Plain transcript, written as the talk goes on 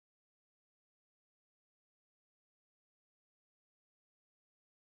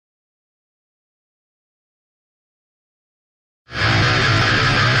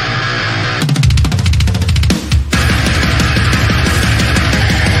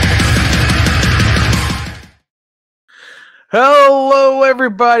Hello,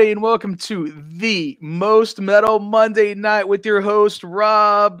 everybody, and welcome to the Most Metal Monday Night with your host,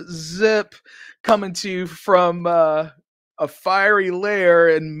 Robb Zipp, coming to you from a fiery lair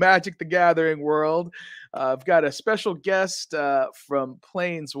in Magic the Gathering world. I've got a special guest from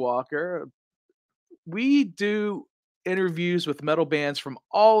Planeswalker. We do interviews with metal bands from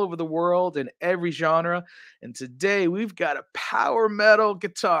all over the world in every genre, and today we've got a power metal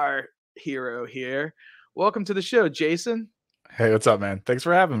guitar hero here. Welcome to the show, Jason. Hey, what's up, man? Thanks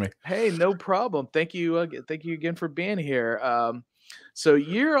for having me. Hey, no problem. Thank you. Thank you again for being here. So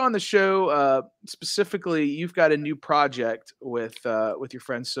you're on the show. Specifically, you've got a new project with your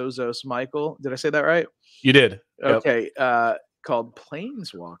friend Sozos Michael. Did I say that right? You did. Yep. Okay. Called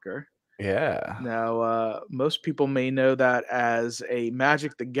Planeswalker. Yeah. Now, most people may know that as a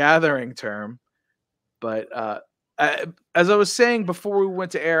Magic the Gathering term, but as I was saying before we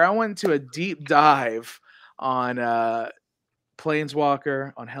went to air, I went into a deep dive on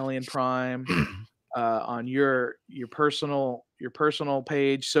Planeswalker, on Helion Prime, on your personal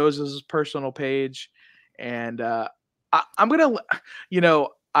page, Sozos' personal page, and I'm gonna,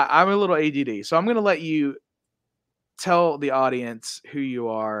 I'm a little ADD, so I'm gonna let you tell the audience who you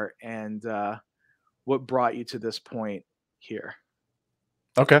are and what brought you to this point here.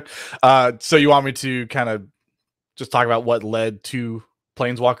 Okay. So you want me to kind of just talk about what led to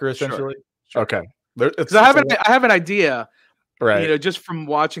Planeswalker, essentially? Sure. Okay. Because I have an idea, right? Just from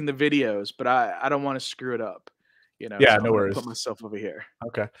watching the videos, but I don't want to screw it up. Yeah, so no worries. Put myself over here.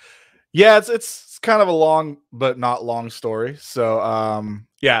 Okay. Yeah, it's kind of a long but not long story. So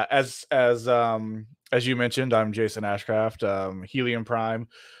yeah, as you mentioned, I'm Jason Ashcraft, Helion Prime,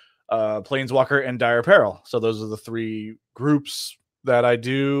 Planeswalker, and Dire Apparel. So those are the three groups that I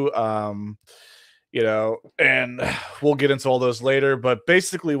do. And we'll get into all those later. But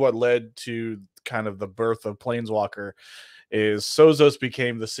basically, what led to kind of the birth of Planeswalker is Sozos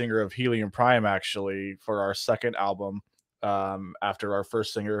became the singer of Helion Prime, actually, for our second album, after our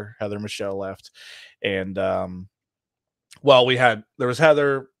first singer, Heather Michelle, left. And well, there was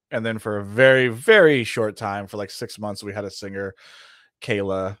Heather, and then for a very, very short time, for like 6 months, we had a singer,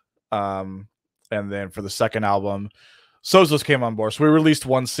 Kayla. And then for the second album, Sozos came on board. So we released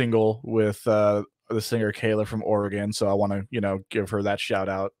one single with the singer Kayla from Oregon. So I want to, give her that shout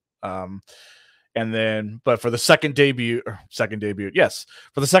out. And then, but for the second debut, yes,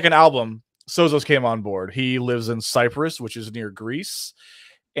 for the second album, Sozos came on board. He lives in Cyprus, which is near Greece.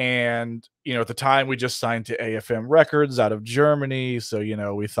 And, at the time we just signed to AFM Records out of Germany. So,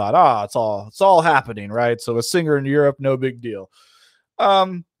 we thought, it's all happening, right? So a singer in Europe, no big deal.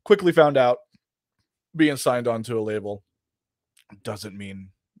 Quickly found out being signed onto a label doesn't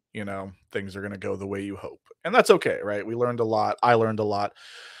mean, things are going to go the way you hope. And that's okay, right? We learned a lot. I learned a lot.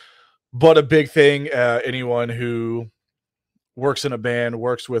 But a big thing, anyone who works in a band,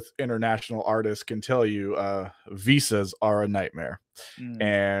 works with international artists can tell you, visas are a nightmare.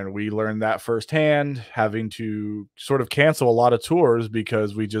 And we learned that firsthand, having to sort of cancel a lot of tours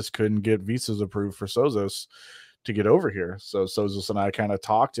because we just couldn't get visas approved for Sozos to get over here. So Sozos and I kind of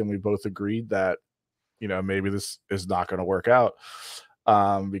talked, and we both agreed that, maybe this is not going to work out,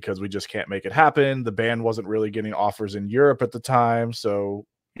 because we just can't make it happen. The band wasn't really getting offers in Europe at the time. So,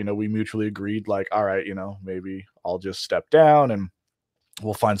 we mutually agreed, like, all right, maybe I'll just step down and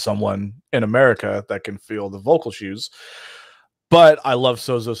we'll find someone in America that can fill the vocal shoes. But I love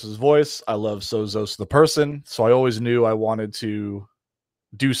Sozos' voice. I love Sozos the person. So I always knew I wanted to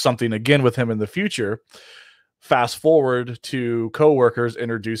do something again with him in the future. Fast forward to coworkers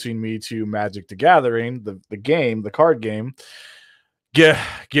introducing me to Magic the Gathering, the game, the card game,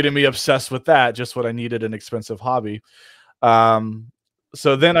 getting me obsessed with that, just what I needed, an expensive hobby.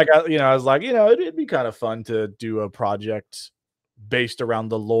 So then I got, I was like, it'd be kind of fun to do a project based around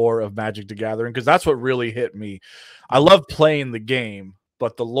the lore of Magic the Gathering, because that's what really hit me. I love playing the game,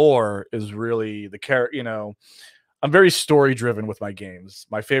 but the lore is really the character. I'm very story driven with my games.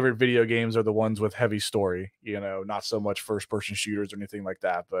 My favorite video games are the ones with heavy story, not so much first person shooters or anything like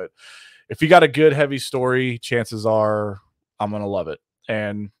that. But if you got a good heavy story, chances are I'm going to love it.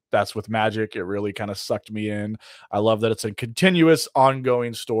 And that's with Magic. It really kind of sucked me in. I love that it's a continuous,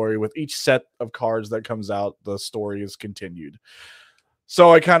 ongoing story. With each set of cards that comes out, the story is continued.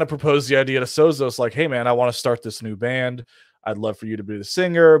 So I kind of proposed the idea to Sozos, like, hey, man, I want to start this new band. I'd love for you to be the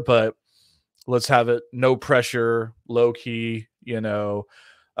singer, but let's have it no pressure, low key,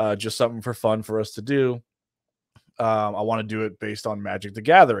 just something for fun for us to do. I want to do it based on Magic the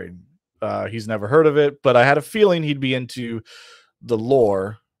Gathering. He's never heard of it, but I had a feeling he'd be into the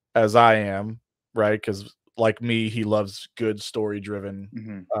lore as I am, right? Because like me, he loves good story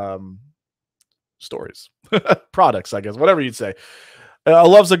driven stories, products, I guess, whatever you'd say.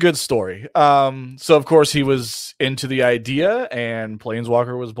 Loves a good story. So of course he was into the idea, and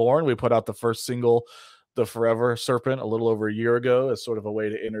Planeswalker was born. We put out the first single, The Forever Serpent, a little over a year ago, as sort of a way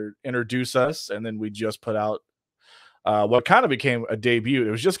to introduce us. And then we just put out what kind of became a debut.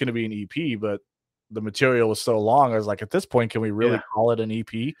 It was just going to be an EP, but the material was so long. I was like, at this point, can we really call it an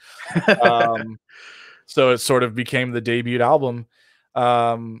EP? So it sort of became the debut album.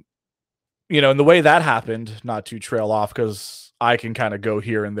 You know, and the way that happened, not to trail off, because I can kind of go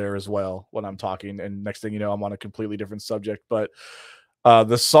here and there as well when I'm talking. And next thing you know, I'm on a completely different subject. But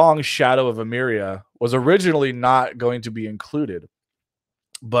the song Shadow of Emeria was originally not going to be included.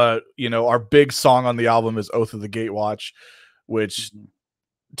 But, you know, our big song on the album is Oath of the Gatewatch, which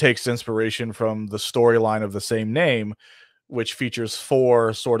takes inspiration from the storyline of the same name, which features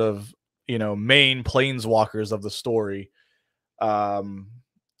 4 sort of, you know, main planeswalkers of the story.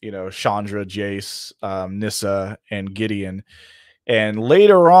 You know, Chandra, Jace, Nissa, and Gideon. And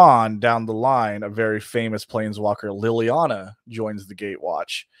later on down the line, a very famous planeswalker, Liliana, joins the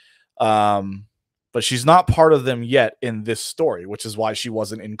Gatewatch. But she's not part of them yet in this story, which is why she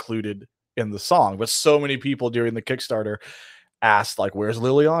wasn't included in the song. But so many people during the Kickstarter asked, like, where's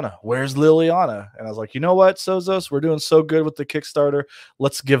Liliana? Where's Liliana? And I was like, you know what, Sozos, we're doing so good with the Kickstarter.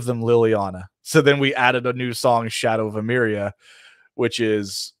 Let's give them Liliana. So then we added a new song, Shadow of Emeria, which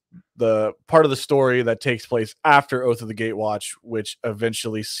is the part of the story that takes place after Oath of the Gatewatch, which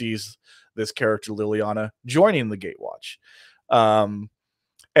eventually sees this character Liliana joining the Gatewatch.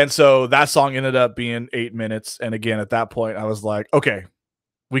 And so that song ended up being 8 minutes. And again, at that point, I was like, okay,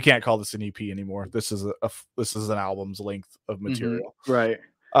 we can't call this an EP anymore. This is this is an album's length of material. Right.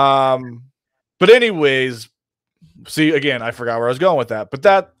 But anyways, see, again, I forgot where I was going with that.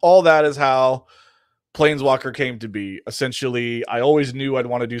 But all that is how Planeswalker came to be. Essentially, I always knew I'd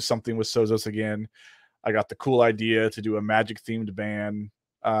want to do something with Sozos again. I got the cool idea to do a Magic themed band.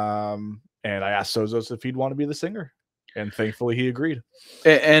 And I asked Sozos if he'd want to be the singer. And thankfully he agreed.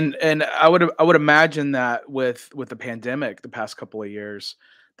 And I would imagine that with the pandemic the past couple of years,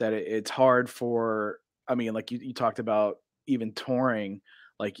 that it's hard for, I mean, like you talked about even touring.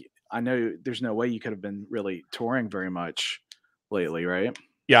 Like, I know there's no way you could have been really touring very much lately, right?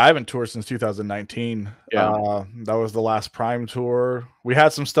 Yeah, I haven't toured since 2019. Yeah. That was the last Prime tour. We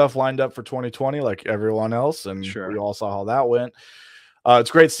had some stuff lined up for 2020 like everyone else, and we all saw how that went. It's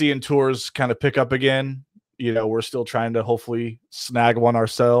great seeing tours kind of pick up again. You know, we're still trying to hopefully snag one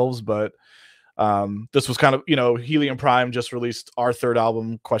ourselves, but this was kind of, you know, Helion Prime just released our 3rd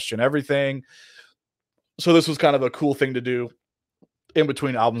album, Question Everything. So this was kind of a cool thing to do in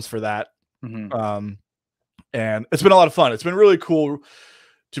between albums for that. And it's been a lot of fun. It's been really cool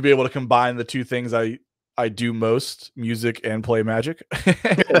to be able to combine the 2 things I do most, music and play Magic.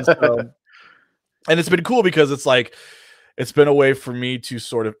 And it's been cool because it's like, it's been a way for me to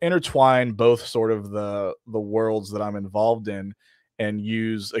sort of intertwine both sort of the worlds that I'm involved in, and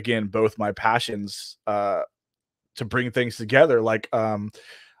use, again, both my passions to bring things together. Like,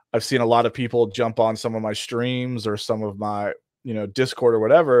 I've seen a lot of people jump on some of my streams or some of my, you know, Discord or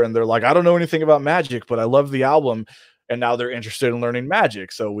whatever, and they're like, I don't know anything about Magic, but I love the album. And now they're interested in learning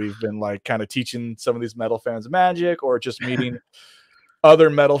Magic. So we've been like kind of teaching some of these metal fans Magic, or just meeting other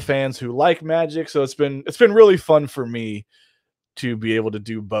metal fans who like Magic. So it's been really fun for me to be able to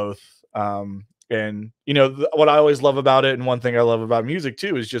do both. And you know, what I always love about it, and one thing I love about music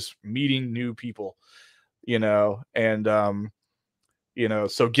too, is just meeting new people, you know, and you know,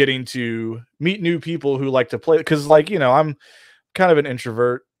 so getting to meet new people who like to play, because, like, you know, I'm kind of an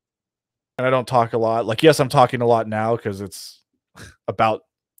introvert and I don't talk a lot. Like, yes, I'm talking a lot now because it's about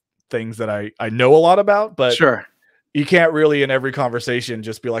things that I know a lot about, but you can't really in every conversation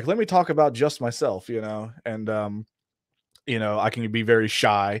just be like, let me talk about just myself, you know. And you know, I can be very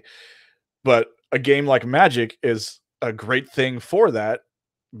shy, but a game like Magic is a great thing for that,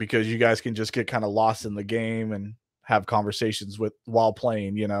 because you guys can just get kind of lost in the game and have conversations while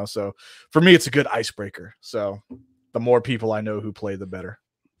playing, you know. So for me, it's a good icebreaker. So the more people I know who play, the better.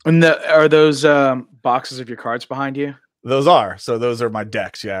 And are those boxes of your cards behind you? Those are. So those are my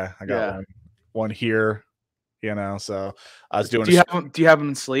decks. Yeah, I got one here, you know. So I was doing. Do you have them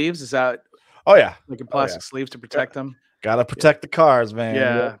in sleeves? Is that? Oh yeah, like in plastic sleeves to protect them. Gotta protect the cards, man.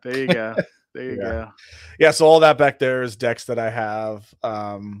 Yeah, there you go. There you go. Yeah, so all that back there is decks that I have.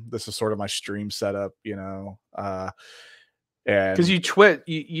 This is sort of my stream setup, you know. And because you Twitch,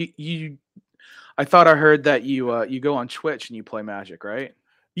 you I thought I heard that you go on Twitch and you play Magic, right?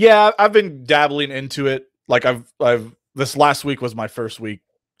 Yeah, I've been dabbling into it. Like, I've this last week was my first week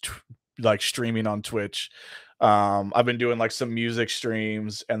like streaming on Twitch. I've been doing like some music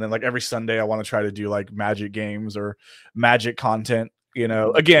streams, and then like every Sunday I want to try to do like Magic games or Magic content, you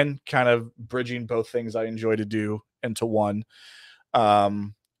know, again, kind of bridging both things I enjoy to do into one.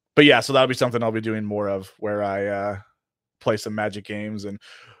 But yeah, so that'll be something I'll be doing more of, where I play some Magic games. And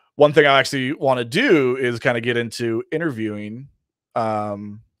one thing I actually want to do is kind of get into interviewing.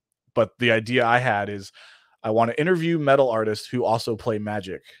 But the idea I had is I want to interview metal artists who also play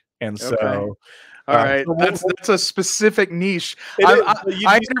Magic. And so all right, that's a specific niche.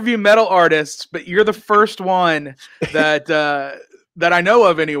 I interview metal artists, but you're the first one that that I know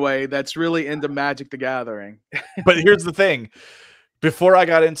of anyway that's really into Magic the Gathering. But here's the thing: before I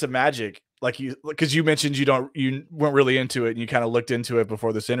got into Magic, like because you mentioned you weren't really into it, and you kind of looked into it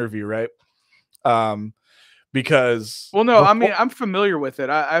before this interview, right? Because I mean, I'm familiar with it.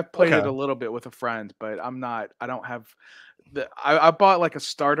 I've played it a little bit with a friend, but I don't have I bought like a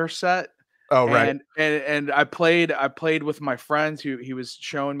starter set. Oh, right. And I played with my friend who he was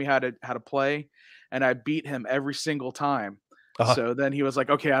showing me how to play, and I beat him every single time. So then he was like,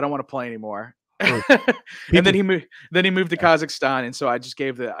 okay, I don't want to play anymore. And then he moved to Kazakhstan, and so I just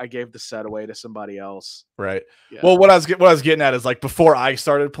gave the set away to somebody else. Right. Yeah. Well, what I was getting at is, like, before I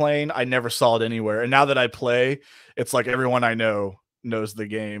started playing, I never saw it anywhere. And now that I play, it's like everyone I know knows the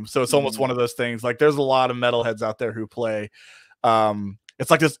game. So it's almost one of those things. Like, there's a lot of metalheads out there who play. It's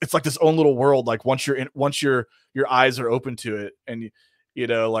like this own little world. Like, once your eyes are open to it, and you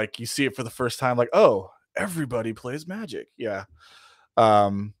know, like, you see it for the first time, like, oh, everybody plays Magic. Yeah.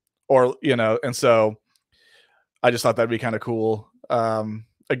 Or, you know, and so I just thought that'd be kind of cool.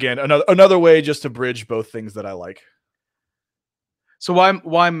 Again, another way just to bridge both things that I like. So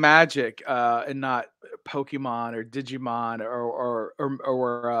why Magic and not Pokemon or Digimon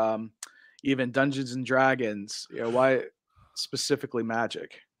or even Dungeons and Dragons? You know, why specifically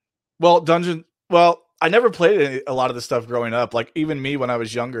Magic? Well, I never played a lot of this stuff growing up. Like, even me when I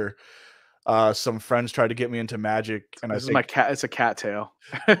was younger, some friends tried to get me into Magic, and this is my cat. It's a cattail.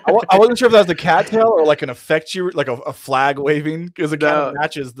 I wasn't sure if that was a cattail or like an effect like a flag waving, because it kind of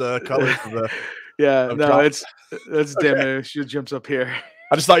matches the colors of the. Yeah, no, it's Demu. She jumps up here.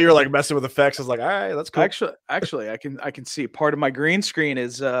 I just thought you were like messing with effects. I was like, all right, that's cool. Actually, I can see part of my green screen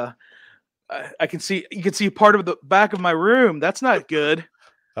is you can see part of the back of my room. That's not good.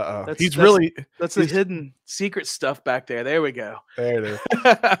 That's the hidden secret stuff back there. There we go. There it is.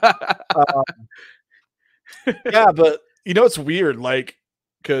 Yeah, but you know, it's weird, like,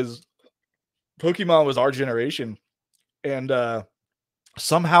 because Pokemon was our generation, and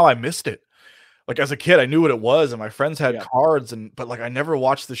somehow I missed it. Like, as a kid, I knew what it was, and my friends had cards, but like, I never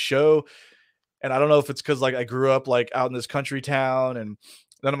watched the show. And I don't know if it's because, like, I grew up like out in this country town, and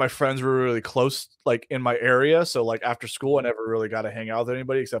none of my friends were really close, like, in my area. So, like, after school, I never really got to hang out with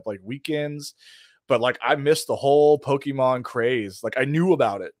anybody except like weekends. But like, I missed the whole Pokemon craze. Like, I knew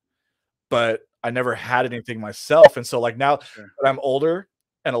about it, but I never had anything myself. And so, like, now that I'm older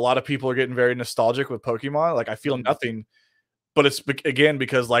and a lot of people are getting very nostalgic with Pokemon, like, I feel nothing, but it's again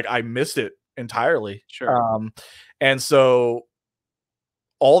because, like, I missed it entirely. And so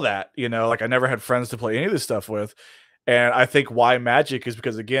all that, you know, like, I never had friends to play any of this stuff with. And I think why Magic is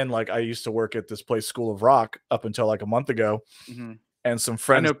because, again, like, I used to work at this place, School of Rock, up until like a month ago. And some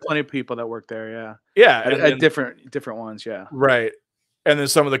friends, I know plenty of people that work there. Yeah. At different ones. Yeah. Right. And then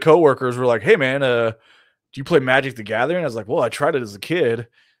some of the coworkers were like, hey man, do you play Magic the Gathering? I was like, well, I tried it as a kid.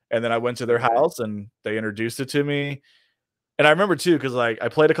 And then I went to their house and they introduced it to me. And I remember too, because like, I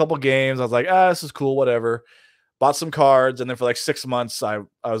played a couple games. I was like, this is cool, whatever. Bought some cards, and then for like 6 months, I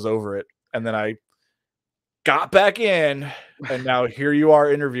was over it. And then I got back in, and now here you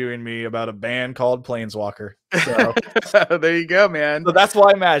are interviewing me about a band called Planeswalker. So there you go, man. So that's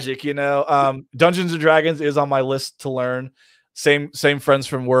why Magic, you know. Dungeons and Dragons is on my list to learn. Same friends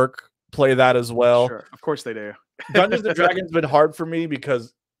from work play that as well. Sure, of course they do. Dungeons and Dragons has been hard for me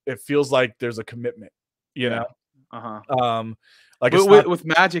because it feels like there's a commitment, you know. Like, with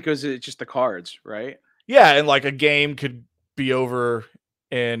Magic, is it just the cards, right? Yeah, and like, a game could be over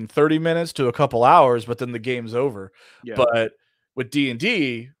in 30 minutes to a couple hours, but then the game's over. But with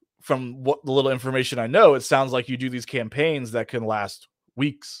D&D, from what the little information I know, it sounds like you do these campaigns that can last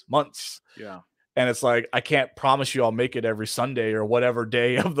weeks, months. And it's like, I can't promise you I'll make it every Sunday or whatever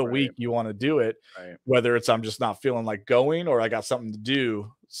day of the week you want to do it, whether it's I'm just not feeling like going or I got something to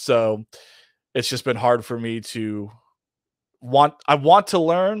do. So it's just been hard for me to I want to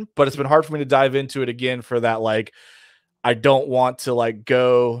learn, but it's been hard for me to dive into it again for that. Like, I don't want to like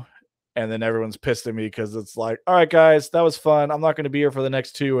go and then everyone's pissed at me because it's like, all right, guys, that was fun. I'm not going to be here for the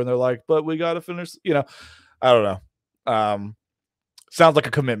next 2. And they're like, but we got to finish, you know, I don't know. Sounds like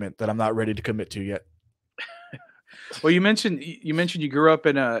a commitment that I'm not ready to commit to yet. Well, you mentioned you grew up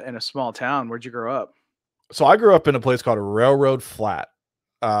in a small town. Where'd you grow up? So I grew up in a place called Railroad Flat.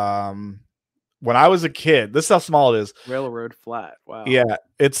 When I was a kid, this is how small it is. Railroad Flat. Wow. Yeah,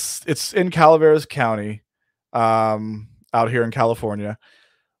 it's in Calaveras County, out here in California.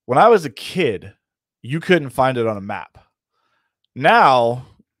 When I was a kid, you couldn't find it on a map. Now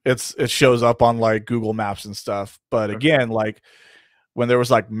it shows up on like Google Maps and stuff. But again, like when there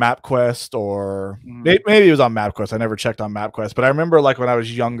was like MapQuest or maybe it was on MapQuest. I never checked on MapQuest, but I remember like when I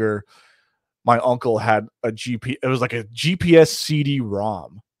was younger, my uncle had a GP. It was like a GPS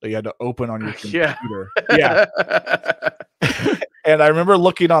CD-ROM that you had to open on your computer. Yeah. And I remember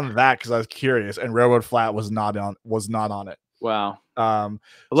looking on that because I was curious, and Railroad Flat was not on it. Wow. I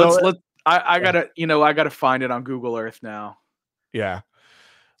gotta find it on Google Earth now. Yeah.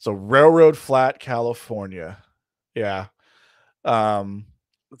 So Railroad Flat, California. Yeah.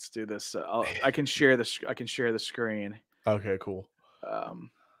 Let's do this. I can share this. I can share the screen. Okay, cool.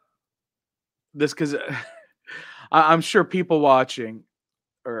 This because I'm sure people watching,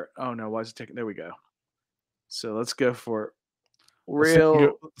 or oh no, why is it taking? There we go. So let's go for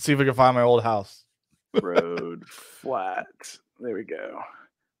see if we can find my old house. Road Flat. There we go.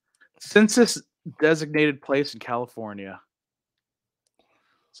 Census designated place in California.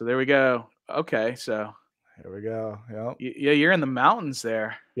 So there we go. Okay, so here we go. Yep. Yeah, you're in the mountains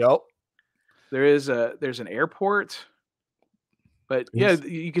there. Yep. There's an airport, but yeah,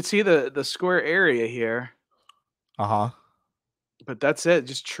 you can see the square area here. But that's it.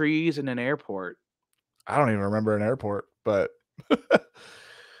 Just trees and an airport. I don't even remember an airport, but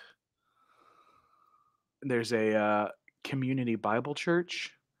there's a community Bible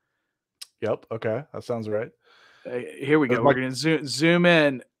church. Yep. Okay, that sounds right. Here we go. We're gonna zoom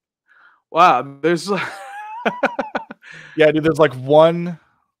in. Wow, there's yeah, dude. There's like one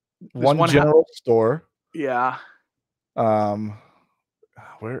general store. Yeah.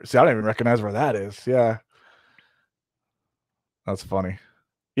 Where? See, I don't even recognize where that is. Yeah, that's funny.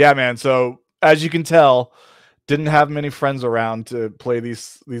 Yeah, man. So as you can tell, didn't have many friends around to play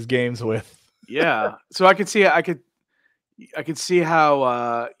these games with. Yeah. So I could see how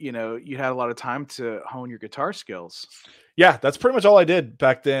you had a lot of time to hone your guitar skills. Yeah, that's pretty much all I did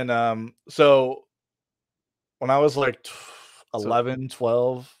back then. So when I was like 11,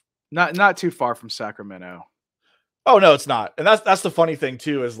 12, not too far from Sacramento. Oh no, it's not. And that's the funny thing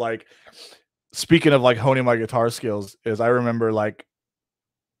too, is like, speaking of like honing my guitar skills, is I remember like,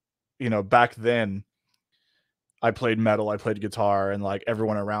 back then I played metal, I played guitar, and like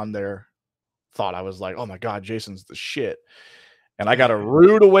everyone around there thought I was like, oh my God, Jason's the shit. And I got a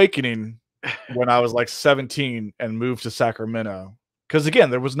rude awakening when I was like 17 and moved to Sacramento. Because again,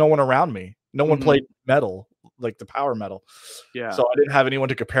 there was no one around me. No one played metal, like the power metal. Yeah. So I didn't have anyone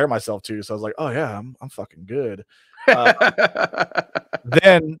to compare myself to. So I was like, oh yeah, I'm fucking good.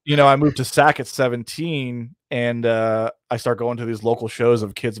 Then, I moved to Sac at 17, and I start going to these local shows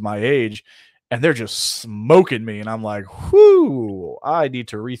of kids my age, and they're just smoking me. And I'm like, whoo, I need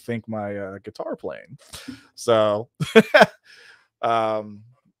to rethink my guitar playing. So,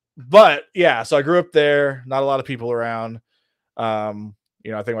 but yeah, so I grew up there, not a lot of people around. I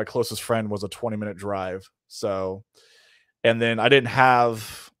think my closest friend was a 20-minute drive. So, and then I didn't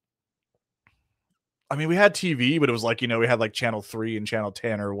have, we had TV, but it was like, we had like channel 3 and channel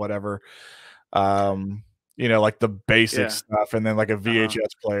 10 or whatever. Like the basic stuff, and then like a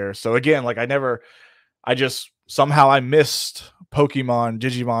VHS player. So again, like I just somehow I missed Pokemon,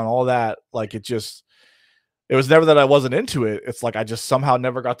 Digimon, all that. Like it was never that I wasn't into it. It's like I just somehow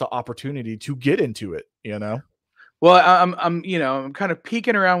never got the opportunity to get into it, Well, I'm kind of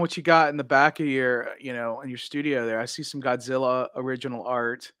peeking around what you got in the back of your, in your studio there. I see some Godzilla original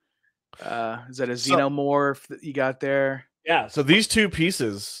art. Is that a Xenomorph that you got there? Yeah. So these two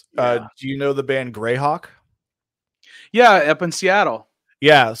pieces, do you know the band Greyhawk? Yeah, up in Seattle.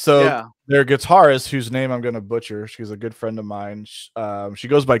 Yeah. So their guitarist, whose name I'm going to butcher, she's a good friend of mine. She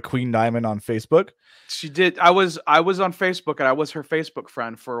goes by Queen Diamond on Facebook. She did. I was on Facebook, and I was her Facebook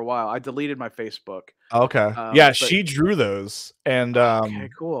friend for a while. I deleted my Facebook. Okay. She drew those, and okay,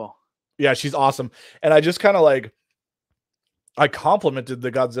 cool. Yeah, she's awesome. And I just kind of like, I complimented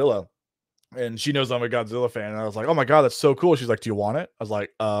the Godzilla, and she knows I'm a Godzilla fan. And I was like, oh my God, that's so cool. She's like, do you want it? I was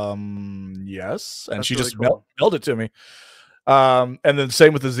like, yes. And that's she really just mailed it to me. And then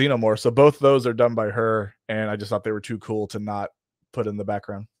same with the Xenomorph. So both those are done by her, and I just thought they were too cool to not put in the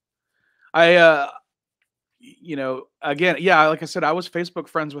background. Again, yeah, like I said, I was Facebook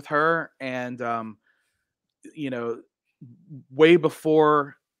friends with her, and way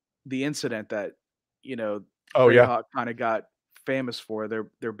before the incident that Greyhawk kind of got famous for.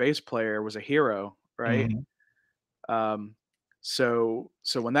 Their bass player was a hero, right? So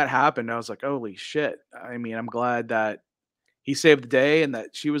when that happened, I was like, holy shit. I mean, I'm glad that he saved the day and that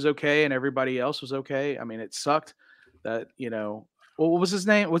she was okay and everybody else was okay. I mean, it sucked that, what was his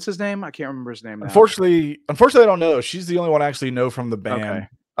name? What's his name? I can't remember his name now. Unfortunately, I don't know. She's the only one I actually know from the band.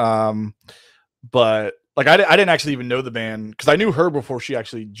 Okay. But like I didn't actually even know the band because I knew her before she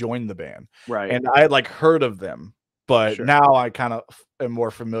actually joined the band. Right. And I had like heard of them, but Sure. now I kind of am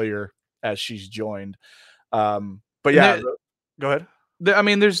more familiar as she's joined. But yeah, go ahead. I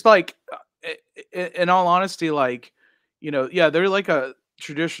mean, there's like, in all honesty, like, yeah, they're like a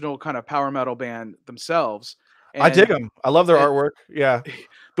traditional kind of power metal band themselves. I dig them. I love their artwork. Yeah.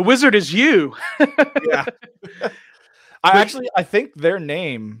 The wizard is you. Yeah. I think their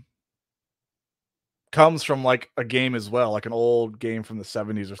name comes from like a game as well, like an old game from the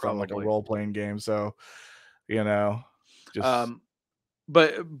 70s or something, like a role-playing game. So, just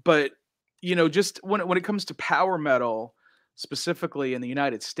but just when it comes to power metal specifically in the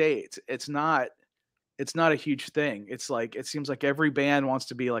United States, it's not a huge thing. It's like it seems like every band wants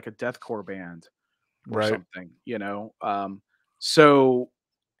to be like a deathcore band or something, so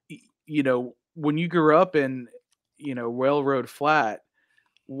when you grew up in Railroad Flat,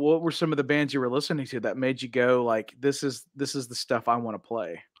 what were some of the bands you were listening to that made you go like, this is the stuff I want to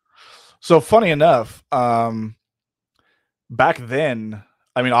play? So funny enough, back then,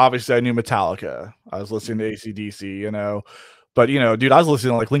 I mean, obviously I knew Metallica. I was listening to AC/DC, but dude, I was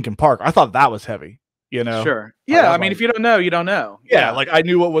listening to like Linkin Park. I thought that was heavy, Sure. Yeah. I mean, if you don't know, you don't know. Yeah. Like I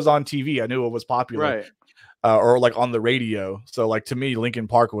knew what was on TV. I knew what was popular. Right. Or like on the radio. So like to me, Linkin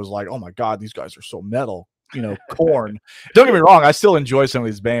Park was like, oh my God, these guys are so metal. Korn. Don't get me wrong, I still enjoy some of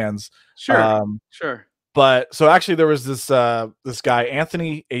these bands. Sure. Sure. But so actually there was this guy,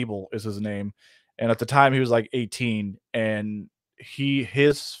 Anthony Abel is his name. And at the time he was like 18 and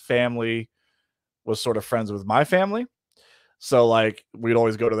his family was sort of friends with my family. So like we'd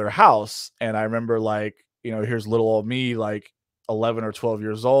always go to their house. And I remember like, here's little old me, like 11 or 12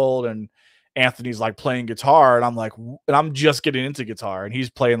 years old. And Anthony's like playing guitar. And I'm like, and I'm just getting into guitar. And he's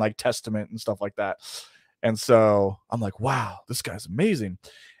playing like Testament and stuff like that. And so I'm like, wow, this guy's amazing.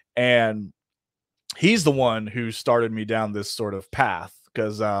 And he's the one who started me down this sort of path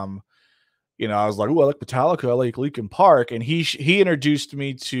because, I was like, oh, I like Metallica, I like Linkin Park. And he introduced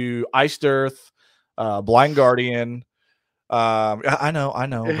me to Iced Earth, Blind Guardian. I know,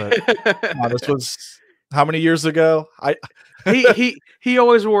 but this was how many years ago? He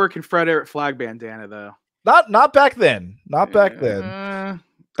always wore a Confederate flag bandana though. Not back then. Not back then.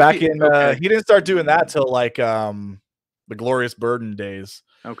 Back in he didn't start doing that till like the Glorious Burden days.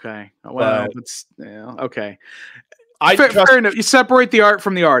 Okay. Well, it's okay. Fair enough. You separate the art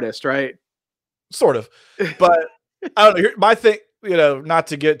from the artist, right? Sort of. But I don't know. My thing, not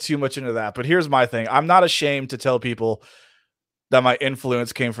to get too much into that, but here's my thing. I'm not ashamed to tell people that my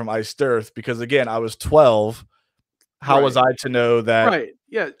influence came from Iced Earth because again, I was 12. How was I to know that? Right.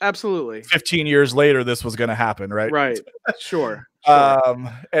 Yeah, absolutely. 15 years later, this was going to happen, right? Right. Sure.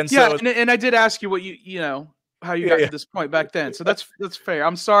 And so, and I did ask you what how you got to this point back then. So that's fair.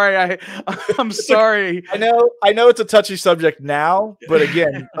 I'm sorry. I'm sorry. I know it's a touchy subject now, but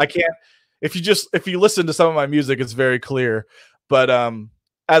again, I can't. If you listen to some of my music, it's very clear. But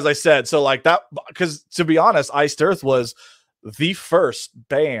as I said, so like that, because to be honest, Iced Earth was the first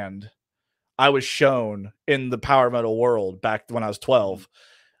band I was shown in the power metal world back when I was 12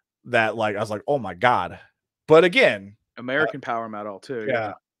 that like, I was like, oh my God. But again, American power metal too.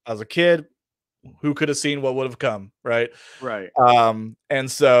 Yeah. As a kid, who could have seen what would have come? Right. Right. And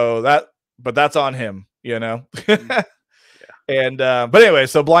so but that's on him, Yeah. And, but anyway,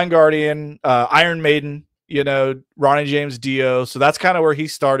 so Blind Guardian, Iron Maiden, Ronnie James Dio. So that's kind of where he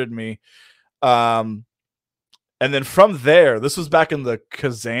started me. And then from there, this was back in the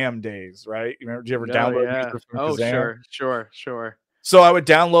Kazam days, right? You remember? Did you ever download music from Kazam? Sure. So I would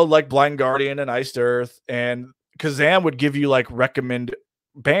download like Blind Guardian and Iced Earth, and Kazam would give you like recommend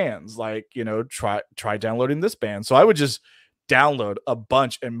bands, like try downloading this band. So I would just download a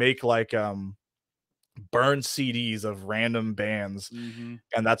bunch and make like burn CDs of random bands,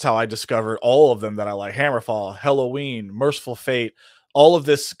 and that's how I discovered all of them that I like: Hammerfall, Halloween, Merciful Fate. All of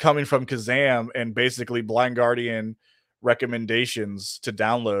this coming from Kazam and basically Blind Guardian recommendations to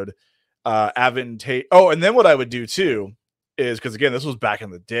download. And then what I would do too is, because again, this was back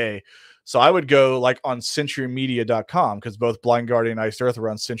in the day, so I would go like on centurymedia.com because both Blind Guardian and Iced Earth were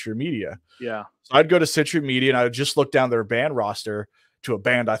on Century Media. Yeah. So I'd go to Century Media and I would just look down their band roster to a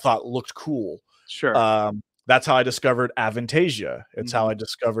band I thought looked cool. Sure. That's how I discovered Avantasia. It's how I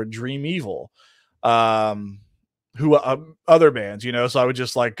discovered Dream Evil. Who other bands, so I would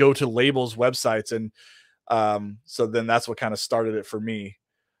just like go to labels websites and So then that's what kind of started it for me.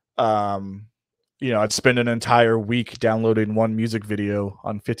 I'd spend an entire week downloading one music video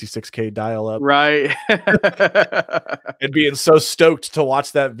on 56K dial-up. Right. And being so stoked to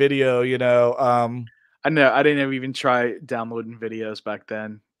watch that video, I know. I didn't even try downloading videos back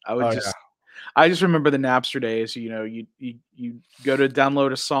then. Yeah. I just remember the Napster days. You go to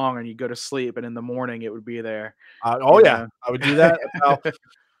download a song and you go to sleep, and in the morning it would be there. I would do that. That's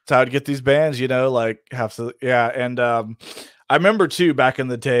how I'd get these bands, And I remember too, back in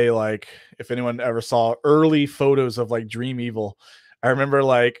the day, like if anyone ever saw early photos of like Dream Evil, I remember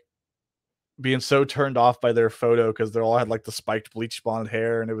like being so turned off by their photo because they all had like the spiked bleach blonde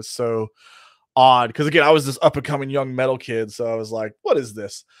hair, and it was so odd because again, I was this up and coming young metal kid, so I was like, what is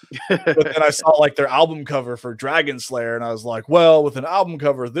this? But then I saw like their album cover for Dragon Slayer, and I was like, well, with an album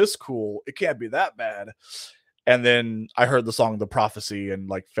cover this cool, it can't be that bad. And then I heard the song The Prophecy and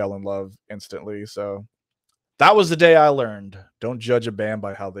like fell in love instantly. So that was the day I learned, don't judge a band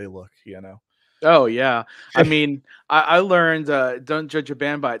by how they look, Oh yeah. I mean, I learned don't judge a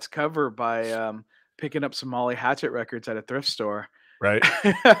band by its cover by picking up some Molly Hatchet records at a thrift store. Right.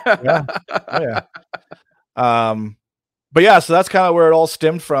 Yeah. Oh, yeah. But yeah, so that's kind of where it all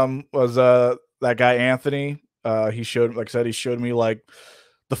stemmed from, was that guy Anthony. He showed me like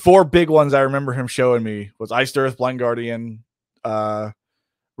the 4 big ones I remember him showing me was Iced Earth, Blind Guardian,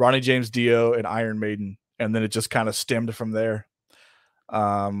 Ronnie James Dio, and Iron Maiden. And then it just kind of stemmed from there.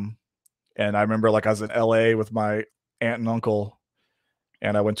 And I remember like I was in LA with my aunt and uncle,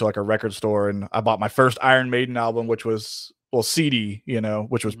 and I went to like a record store and I bought my first Iron Maiden album, which was CD,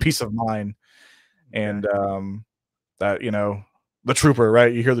 which was Peace of Mind. And that, the Trooper,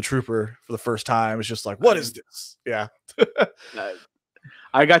 right? You hear the Trooper for the first time. It's just like, what is this? Yeah.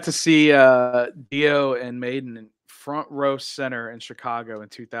 I got to see Dio and Maiden in front row center in Chicago in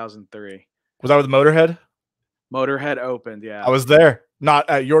 2003. Was that with Motorhead? Motorhead opened, yeah. I was there, not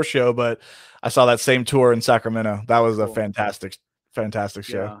at your show, but I saw that same tour in Sacramento. That was a fantastic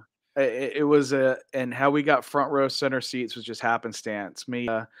show. Yeah. It was and how we got front row center seats was just happenstance.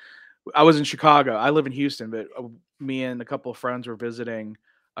 I was in Chicago. I live in Houston, but me and a couple of friends were visiting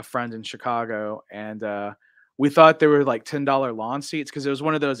a friend in Chicago, and we thought they were like $10 lawn seats because it was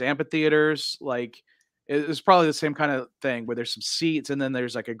one of those amphitheaters. Like it was probably the same kind of thing where there's some seats and then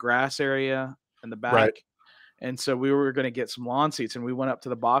there's like a grass area in the back. Right. And so we were going to get some lawn seats, and we went up to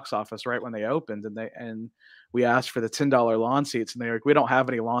the box office right when they opened, and we asked for the $10 lawn seats, and they were like, we don't have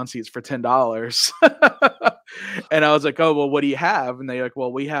any lawn seats for $10. And I was like, oh, well, what do you have? And they're like,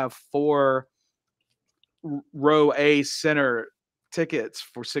 well, we have 4 row A center tickets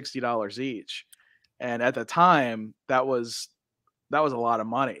for $60 each. And at the time that was a lot of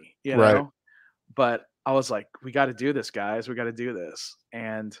money, right. But I was like, we got to do this, guys. We got to do this.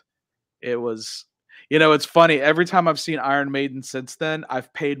 And it was, it's funny. Every time I've seen Iron Maiden since then,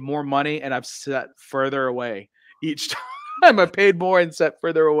 I've paid more money and I've sat further away each time. I paid more and sat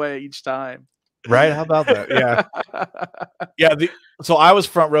further away each time. Right? How about that? Yeah. Yeah. So I was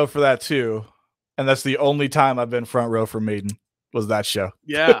front row for that too. And that's the only time I've been front row for Maiden, was that show.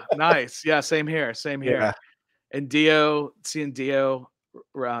 Yeah. Nice. Yeah. Same here. Yeah. And Dio, seeing Dio,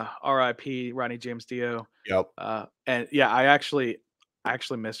 R.I.P. Ronnie James Dio. Yep. And yeah, I actually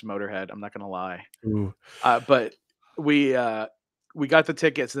missed Motorhead. I'm not gonna lie. Ooh. But we got the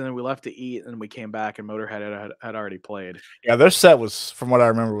tickets, and then we left to eat, and we came back, and Motorhead had already played. Yeah, their set was, from what I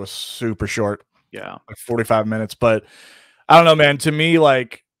remember, was super short. Yeah, like 45 minutes. But I don't know, man. To me,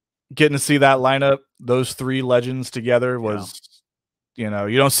 like getting to see that lineup, those 3 legends together was, you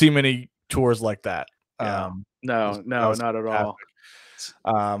don't see many tours like that. Yeah. No, not at all.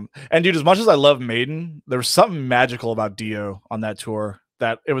 And dude, as much as I love Maiden, there was something magical about Dio on that tour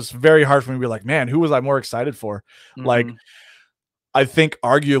that it was very hard for me to be like, man, who was I more excited for? Mm-hmm. Like, I think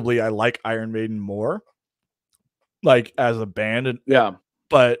arguably I like Iron Maiden more, like as a band. And,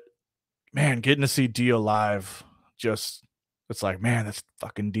 but man, getting to see Dio live, just, it's like, man, that's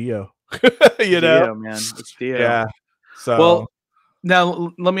fucking Dio. Dio, man, it's Dio. Yeah. So well,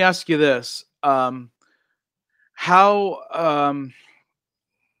 now let me ask you this: how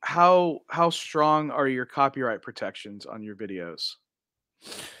strong are your copyright protections on your videos?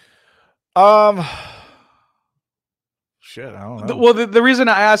 Shit, I don't know. Well, the reason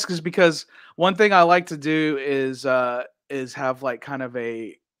I ask is because one thing I like to do is have like kind of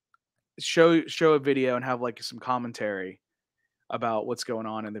a show a video and have like some commentary about what's going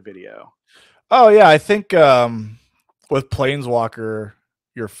on in the video. Oh yeah, I think with Planeswalker,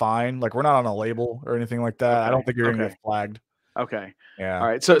 you're fine. Like we're not on a label or anything like that. Okay. I don't think you're gonna get flagged. Okay. Yeah. All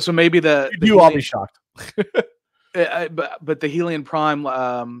right. So maybe I'll be shocked. but the Helion Prime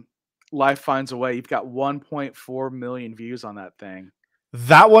Life Finds a Way. You've got 1.4 million views on that thing.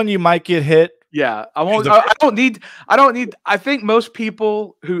 That one you might get hit. Yeah, I won't. I don't need. I think most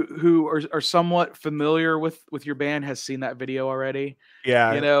people who are somewhat familiar with your band has seen that video already.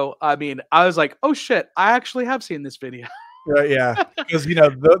 Yeah, you know. I mean, I was like, oh shit, I actually have seen this video. Yeah, because you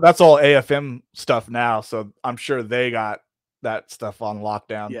know that's all AFM stuff now, so I'm sure they got that stuff on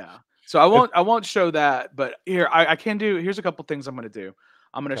lockdown. Yeah. So I won't show that, but here I can do. Here's a couple things I'm going to do.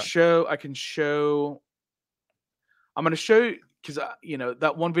 I'm going to show. I'm going to show because you know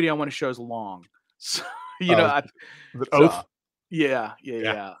that one video I want to show is long. So you know, yeah.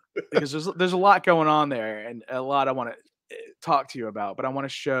 Because there's a lot going on there and a lot I want to talk to you about. But I want to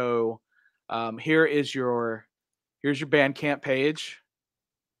show. Here's your Bandcamp page.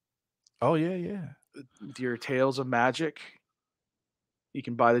 Oh yeah. With your Tales of Magic. You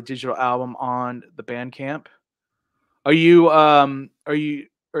can buy the digital album on the Bandcamp. Are you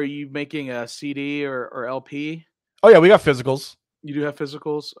making a CD or LP? Oh yeah, we got physicals. You do have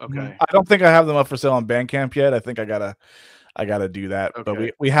physicals? Okay. I don't think I have them up for sale on Bandcamp yet. I think I gotta do that. Okay. But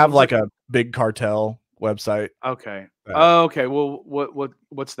we have like a Big Cartel website. Okay. Oh, okay. Well,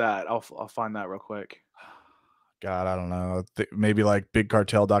 what's that? I'll find that real quick. God, I don't know. Maybe like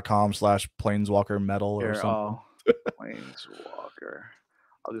bigcartel.com/planeswalker metal or something. Planeswalker.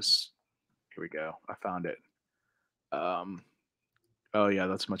 Here we go. I found it. Oh yeah,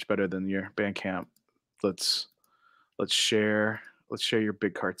 that's much better than your Bandcamp. Let's share your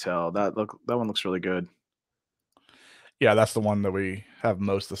Big Cartel. That one looks really good. Yeah, that's the one that we have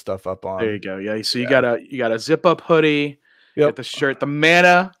most of the stuff up on. There you go. Yeah, so you got a zip up hoodie. Yep. Get the shirt. The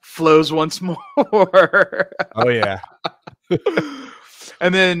mana flows once more. Oh yeah.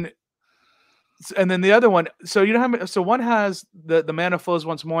 and then the other one. So you don't have. So one has the mana flows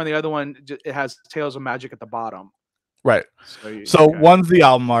once more, and the other one it has Tales of Magic at the bottom. Right. So one's the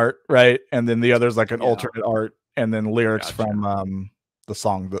album art, right, and then the other's like an alternate art, and then lyrics from the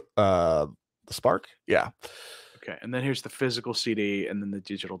song the Spark. Yeah. Okay, and then here's the physical CD, and then the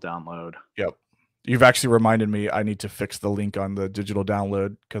digital download. Yep. You've actually reminded me I need to fix the link on the digital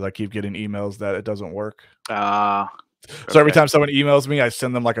download because I keep getting emails that it doesn't work. So every time someone emails me, I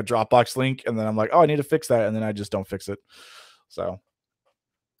send them like a Dropbox link, and then I'm like, oh, I need to fix that, and then I just don't fix it. So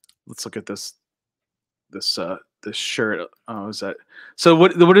let's look at this shirt. Oh, is that so?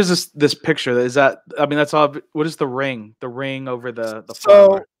 What is this picture? Is that? I mean, that's all. What is the ring? The ring over the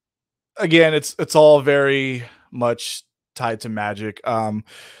flower? So again, it's all very much tied to magic.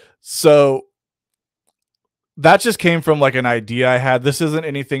 So that just came from like an idea I had. This isn't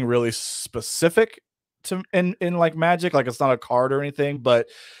anything really specific to in like magic. Like it's not a card or anything, but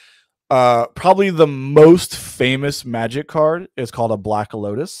probably the most famous magic card is called a Black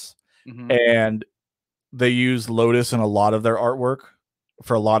Lotus, and they use lotus in a lot of their artwork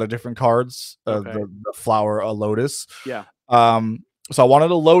for a lot of different cards. The flower, a lotus. Yeah. So I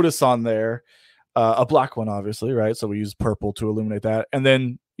wanted a lotus on there, a black one, obviously, right? So we use purple to illuminate that, and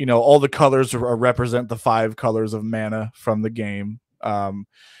then you know all the colors represent the 5 colors of mana from the game, and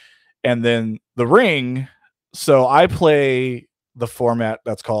then the ring. So I play the format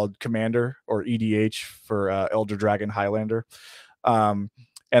that's called Commander or EDH for Elder Dragon Highlander, and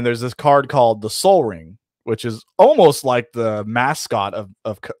there's this card called the Soul Ring, which is almost like the mascot of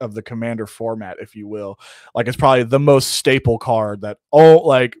the Commander format, if you will. Like it's probably the most staple card that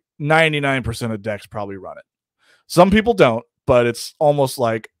 99% of decks probably run it. Some people don't, but it's almost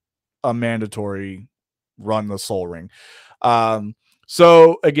like a mandatory run the Soul Ring.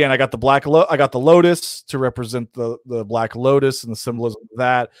 So again, I got the Lotus to represent the Black Lotus and the symbolism of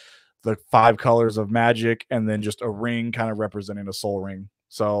that, the 5 colors of magic, and then just a ring kind of representing a soul ring.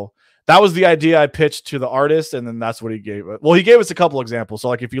 So that was the idea I pitched to the artist, and then that's what he gave it. Well, he gave us a couple examples. So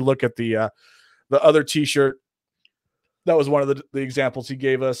like if you look at the other t-shirt, that was one of the examples he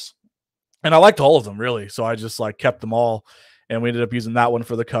gave us. And I liked all of them really. So I just like kept them all, and we ended up using that one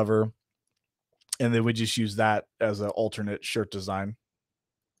for the cover. And then we just use that as an alternate shirt design.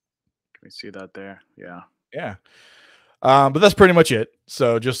 Can we see that there? Yeah. Yeah. But that's pretty much it.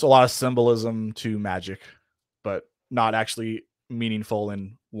 So just a lot of symbolism to magic, but not actually meaningful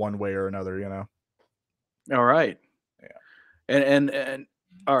in one way or another, you know? All right. Yeah. And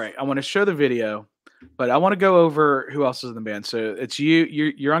all right, I want to show the video, but I want to go over who else is in the band. So it's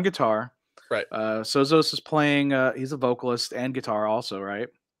you're on guitar. Right. Sozos is playing, he's a vocalist and guitar also, right?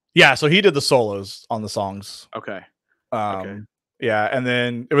 Yeah, so he did the solos on the songs. Okay. Yeah, and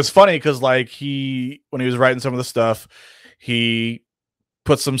then it was funny because like when he was writing some of the stuff, he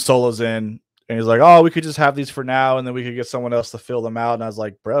put some solos in, and he's like, "Oh, we could just have these for now, and then we could get someone else to fill them out." And I was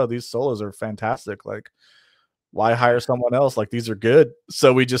like, "Bro, these solos are fantastic. Like, why hire someone else? Like, these are good.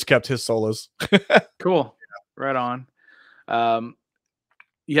 So we just kept his solos. Cool. Right on.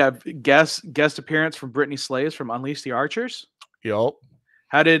 You have guest appearance from Brittany Slaves from Unleash the Archers. Yup.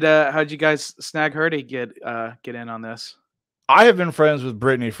 How'd you guys snag her to get in on this? I have been friends with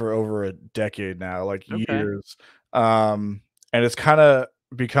Brittany for over a decade now, like years. And it's kind of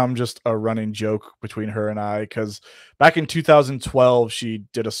become just a running joke between her and I, because back in 2012, she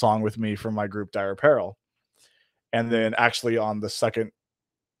did a song with me for my group Dire Apparel. And then actually on the second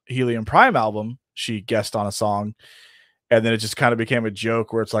Helion Prime album, she guest on a song. And then it just kind of became a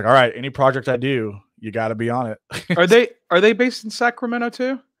joke where it's like, all right, any project I do, you got to be on it. Are they based in Sacramento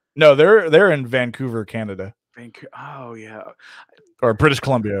too? No, they're in Vancouver, Canada. Oh yeah, or British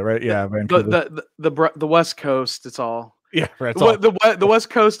Columbia, right? Yeah, Vancouver. The West Coast. It's all right. The West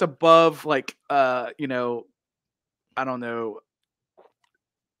Coast above, like I don't know,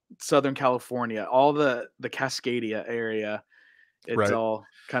 Southern California, all the Cascadia area. It's all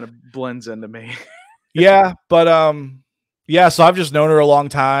kind of blends into me. Yeah, but yeah. So I've just known her a long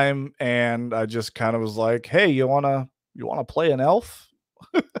time, and I just kind of was like, hey, you wanna play an elf?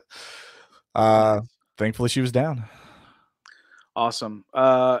 Thankfully she was down. Awesome.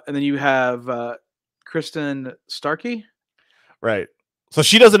 And then you have Kristen Starkey. Right. So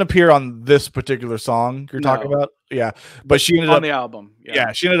she doesn't appear on this particular song you're talking about. Yeah. But she ended on up the album.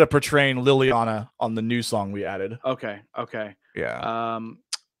 Yeah, she ended up portraying Liliana on the new song we added. Okay. Yeah.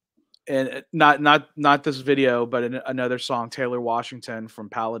 And not this video, but another song, Taylor Washington from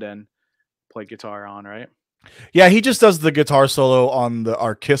Paladin played guitar on, right? Yeah, he just does the guitar solo on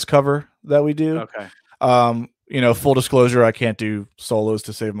our Kiss cover that we do. Okay. Full disclosure, I can't do solos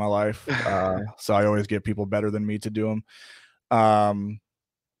to save my life. So I always get people better than me to do them.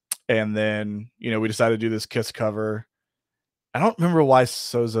 And then, we decided to do this Kiss cover. I don't remember why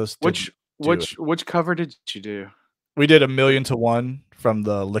Sozos which cover did you do? We did 1,000,000 to 1 from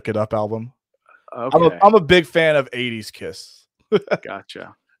the Lick It Up album. Okay. I'm a big fan of 80s Kiss.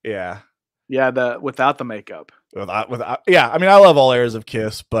 Gotcha. Yeah. Yeah, without the makeup. Yeah, I mean, I love all eras of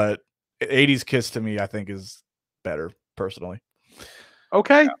Kiss, but 80s Kiss to me, I think, is better personally.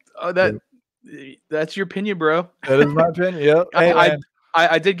 Okay. That's your opinion, bro. That is my opinion. Yep. Hey,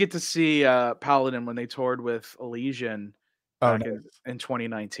 I did get to see Paladin when they toured with Elysian back in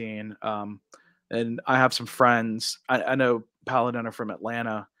 2019. And I have some friends. I know Paladin are from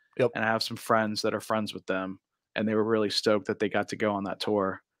Atlanta. Yep. And I have some friends that are friends with them, and they were really stoked that they got to go on that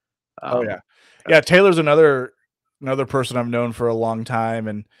tour. Taylor's another person I've known for a long time,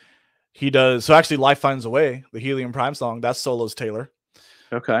 and he does. So actually, Life Finds a Way, the Helion Prime song, that's solos Taylor.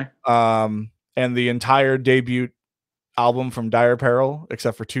 Okay. And the entire debut album from Dire Apparel,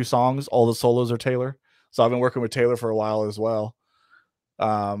 except for 2 songs, all the solos are Taylor. So I've been working with Taylor for a while as well.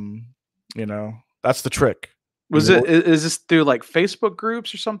 That's the trick. Is this through like Facebook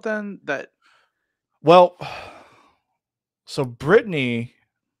groups or something Well, so Brittany,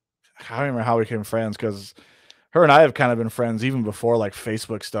 I don't remember how we became friends, because her and I have kind of been friends even before like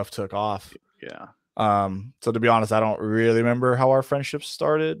Facebook stuff took off. Yeah. So to be honest, I don't really remember how our friendship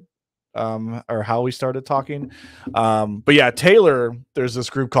started, or how we started talking. But yeah, Taylor, there's this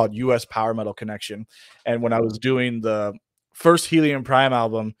group called US Power Metal Connection. And when I was doing the first Helion Prime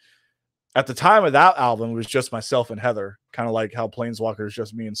album, at the time of that album, it was just myself and Heather, kind of like how Planeswalker is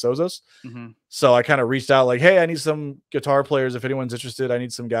just me and Sozos. Mm-hmm. So I kind of reached out like, hey, I need some guitar players. If anyone's interested, I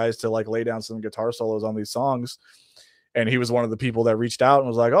need some guys to like lay down some guitar solos on these songs. And he was one of the people that reached out and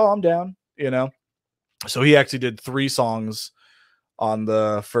was like, oh, I'm down, So he actually did 3 songs on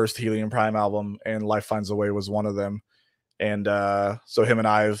the first Helion Prime album, and Life Finds a Way was one of them. And so him and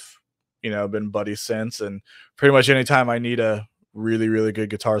I have, been buddies since. And pretty much anytime I need a really, really good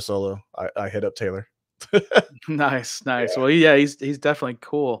guitar solo, I hit up Taylor. Nice. Yeah. Well, yeah, he's definitely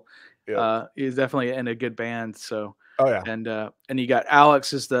cool. Yeah. He's definitely in a good band. So, oh yeah. And you got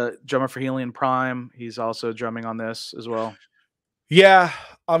Alex is the drummer for Helion Prime. He's also drumming on this as well. Yeah,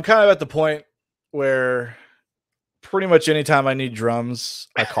 I'm kind of at the point where pretty much anytime I need drums,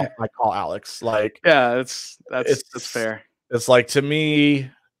 I call Alex. Like, yeah, that's fair. It's like, to me,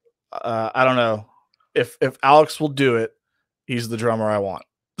 I don't know, if Alex will do it, he's the drummer I want.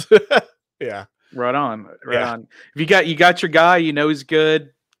 Yeah. Right on. If you got your guy, he's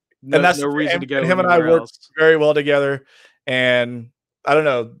good. And that's no reason to go. Him and I work very well together, and I don't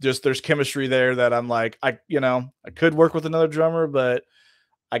know, just there's chemistry there that I'm like, I could work with another drummer, but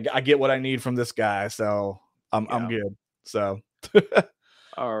I get what I need from this guy, so I'm good. So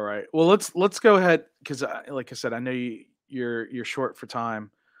all right. Well, let's go ahead, because like I said, I know you're short for time,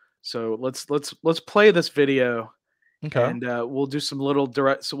 so let's play this video. Okay. And we'll do some little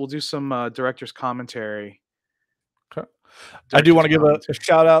director's commentary Okay. I do want to give a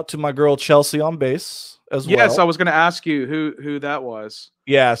shout out to my girl Chelsea on bass as well. Yes, I was going to ask you who that was.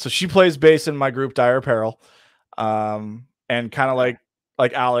 Yeah, so she plays bass in my group Dire Apparel, and kind of like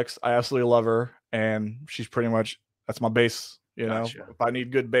Alex, I absolutely love her, and she's pretty much that's my bass. You know, if I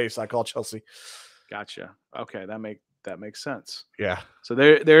need good bass, I call Chelsea. Gotcha. Okay, that makes sense. Yeah. So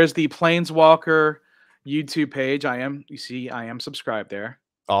there's the Planeswalker YouTube page. I am subscribed there.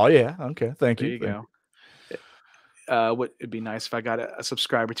 Oh yeah. Okay. Thank you. There you go. What it'd be nice if I got a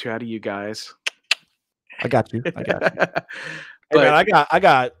subscriber to out of you guys. I got you. I got you. Hey, man, I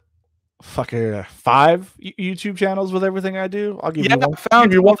got fucking 5 YouTube channels with everything I do. I'll give you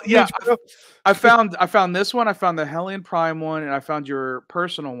one. I found this one. I found the Helion Prime one, and I found your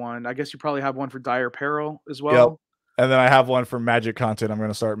personal one. I guess you probably have one for Dire Apparel as well. Yep. And then I have one for magic content I'm going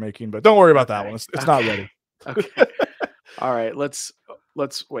to start making, but don't worry about that one. It's not ready. Okay. All right. Let's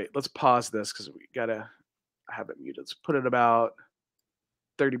wait. Let's pause this because we gotta have it muted. Let's put it about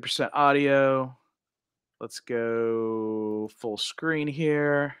 30% audio. Let's go full screen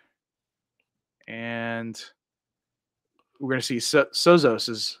here. And we're going to see Sozos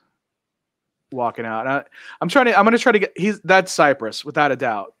is walking out. I'm going to try to get, that's Cyprus without a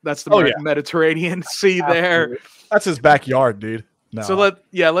doubt. That's the Mediterranean Sea there. That's his backyard, dude. No. So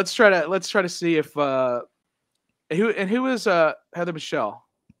let's try to see if, who is Heather Michelle?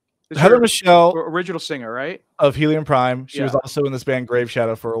 Heather Michelle, original singer, right? Of Helion Prime. She was also in this band Grave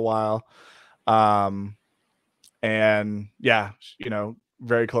Shadow for a while. And yeah,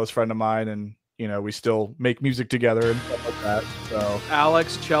 very close friend of mine, and we still make music together and stuff like that. So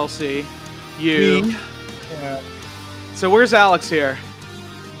Alex, Chelsea, you. Yeah. So where's Alex here?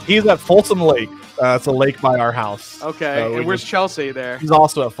 He's at Folsom Lake. It's a lake by our house. Okay. So and where's Chelsea there? He's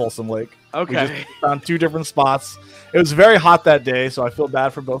also at Folsom Lake. Okay. We just found 2 different spots. It was very hot that day, so I feel bad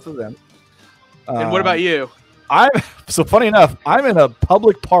for both of them. And what about you? So funny enough, I'm in a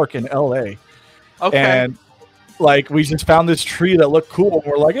public park in LA. Okay. And we just found this tree that looked cool,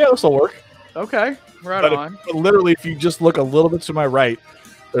 and we're like, yeah, this will work. Okay, right on. But literally, if you just look a little bit to my right,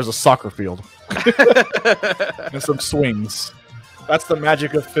 there's a soccer field and some swings. That's the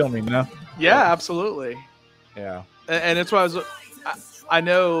magic of filming, you know? Yeah, absolutely. Yeah, and that's why I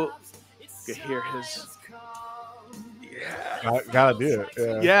know. You can hear his. Yeah, gotta do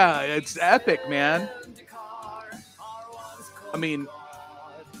it. Yeah, it's epic, man. I mean,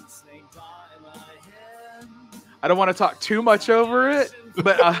 I don't want to talk too much over it,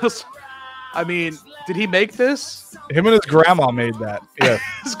 but I mean, did he make this? Him and his grandma made that. Yeah,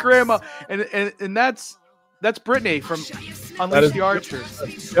 his grandma, and that's Brittany from Unleash the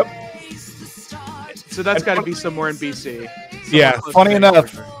Archers. Yep. So that's got to be somewhere in BC. Yeah, funny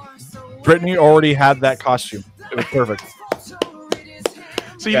enough, Brittany already had that costume. It was perfect.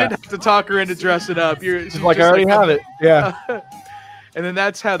 So you didn't have to talk her into dressing up. She's like, I already have it. Yeah. And then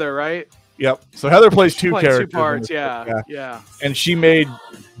that's Heather, right? Yep. So Heather plays 2 characters. 2 parts, yeah. And she made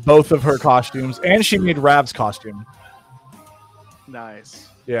both of her costumes, and she made Rav's costume. Nice.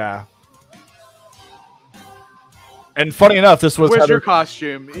 Yeah. And funny enough, this was Where's your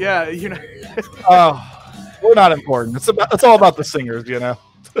costume? Yeah, we're not important. It's all about the singers,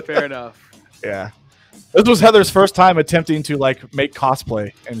 Fair enough. Yeah. This was Heather's first time attempting to make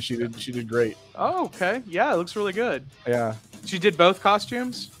cosplay, and she did great. Oh, okay. Yeah, it looks really good. Yeah. She did both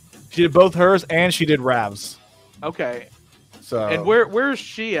costumes? She did both hers, and she did Rav's. Okay. So. And where is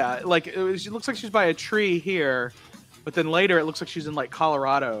she at? She looks like she's by a tree here, but then later it looks like she's in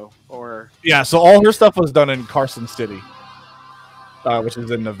Colorado or. Yeah. So all her stuff was done in Carson City, which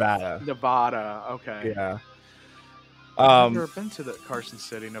is in Nevada. Nevada. Okay. Yeah. I've never been to Carson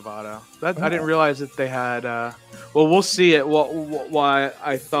City, Nevada. I didn't realize that they had. Well, we'll see it. Why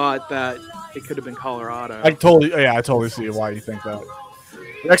I thought that it could have been Colorado. I totally see why you think that.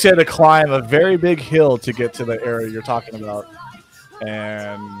 We actually had to climb a very big hill to get to the area you're talking about,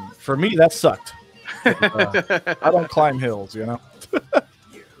 and for me, that sucked. I don't climb hills,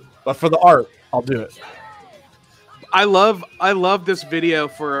 but for the art, I'll do it. I love this video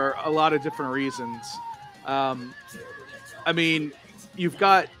for a lot of different reasons. I mean, you've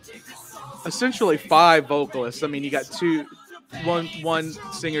got essentially 5 vocalists. I mean, you got one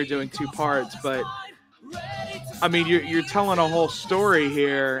singer doing 2 parts, but I mean, you're telling a whole story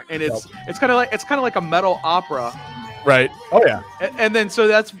here, and it's kind of like a metal opera, right? Oh yeah. And then so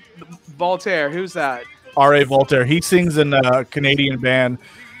that's Voltaire. Who's that? R.A. Voltaire. He sings in a Canadian band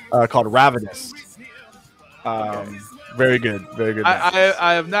called Ravenous. Very good, very good.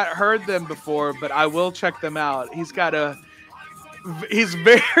 I have not heard them before, but I will check them out. He's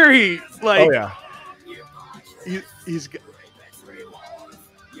very oh yeah.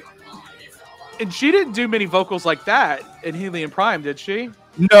 And she didn't do many vocals like that in Helion Prime, did she?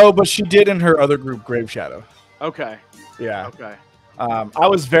 No, but she did in her other group, Grave Shadow. Okay. Yeah. Okay. I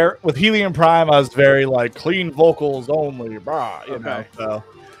was with Helion Prime. I was very like clean vocals only, brah. You know. So,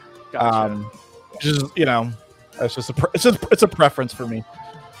 gotcha. Just it's just it's a preference for me.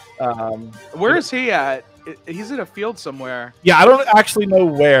 Where is he at? He's in a field somewhere. Yeah, I don't actually know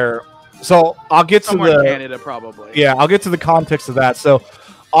where. So I'll get somewhere to in Canada, probably. Yeah, I'll get to the context of that. So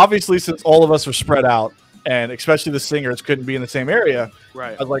obviously, since all of us are spread out, and especially the singers couldn't be in the same area,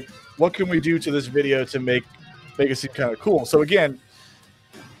 right? I was like, what can we do to this video to make it seem kind of cool? So again,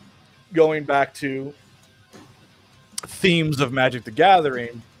 going back to themes of Magic the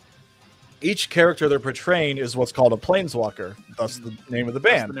Gathering, each character they're portraying is what's called a Planeswalker. That's the name of the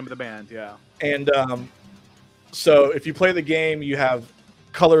band. That's the name of the band, yeah. And so if you play the game, you have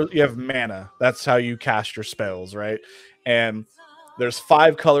color, you have mana. That's how you cast your spells, right? And there's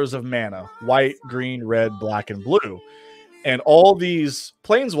 5 colors of mana: white, green, red, black, and blue. And all these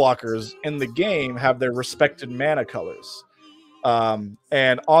Planeswalkers in the game have their respected mana colors.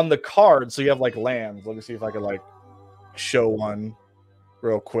 And on the card, so you have like lands. Let me see if I can like show one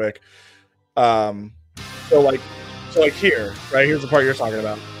real quick. So like here, right? Here's the part you're talking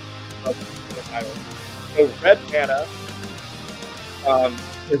about. So red mana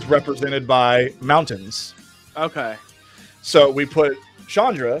is represented by mountains. Okay. So we put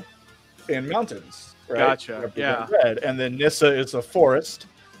Chandra in mountains, right? Gotcha. Yeah. Red, and then Nissa is a forest,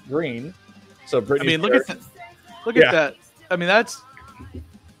 green. So Brittany's look at that. I mean,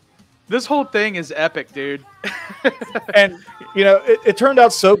 this whole thing is epic, dude. And it turned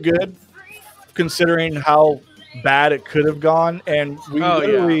out so good, considering how bad it could have gone. And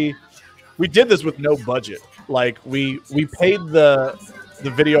we did this with no budget. Like we paid the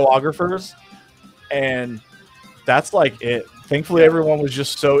videographers, and that's like it. Thankfully, everyone was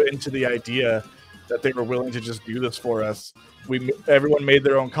just so into the idea that they were willing to just do this for us. Everyone made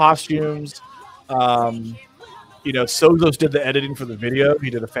their own costumes. Sozos did the editing for the video. He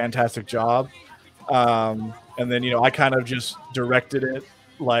did a fantastic job. And then I kind of just directed it.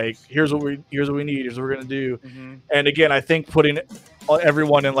 Like, here's what we need. Here's what we're gonna do. Mm-hmm. And again, I think putting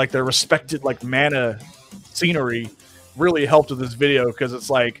everyone in like their respected like mana scenery really helped with this video, because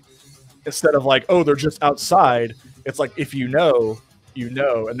it's like, instead of like, oh, they're just outside, it's like, if you know,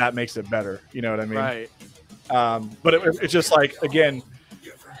 and that makes it better. You know what I mean? Right. But it's just like, again,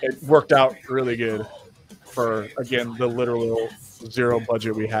 it worked out really good for, again, the literal zero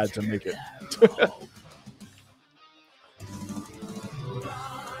budget we had to make it.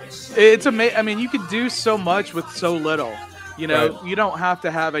 It's amazing. I mean, you could do so much with so little. Right. You don't have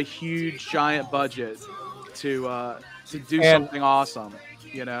to have a huge, giant budget to do something awesome.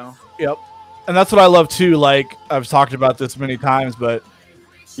 Yep. And that's what I love too. Like, I've talked about this many times, but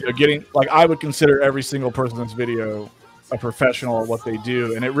getting, like, I would consider every single person in this video a professional at what they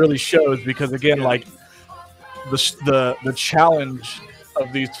do, and it really shows, because again, like the challenge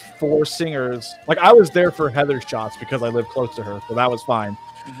of these 4 singers. Like, I was there for Heather's shots because I live close to her, so that was fine.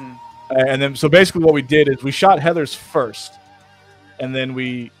 Mm-hmm. And then, so basically, what we did is we shot Heather's first, and then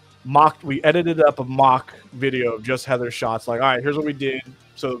we edited up a mock video of just Heather's shots. Like, all right, here's what we did,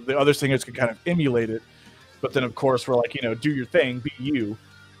 so the other singers could kind of emulate it. But then, of course, we're like, do your thing, be you.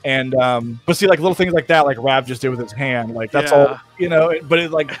 And but see, like, little things like that, like Rav just did with his hand, like that's all, but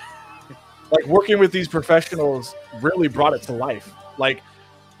it like working with these professionals really brought it to life. Like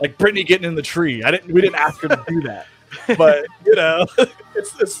Brittany getting in the tree. We didn't ask her to do that, but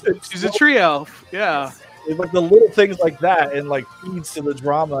it's she's a tree elf. Yeah. It's like the little things like that, and like feeds to the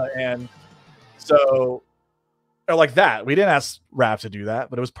drama. And so, or like that, we didn't ask Rav to do that,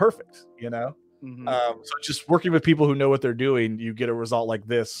 but it was perfect, Mm-hmm. So just working with people who know what they're doing, you get a result like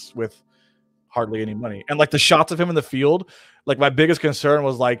this with hardly any money. And like the shots of him in the field, like my biggest concern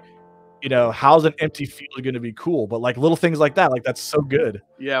was like, how's an empty field going to be cool? But like little things like that, like that's so good.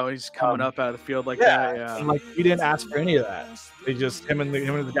 Yeah, when he's coming up out of the field like that. Yeah, and like we didn't ask for any of that. They just him and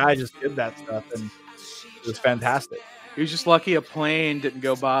the guy just did that stuff, and it was fantastic. He was just lucky a plane didn't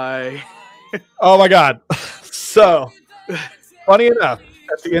go by. Oh my god! So funny enough,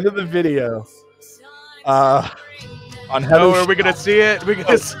 at the end of the video, on Heather's are we gonna see it? We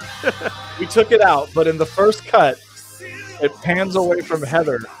took it out, but in the first cut, it pans away from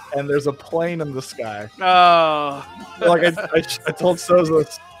Heather, and there's a plane in the sky. Oh, like I told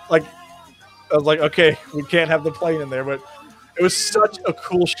Sozos, like I was like, okay, we can't have the plane in there, but it was such a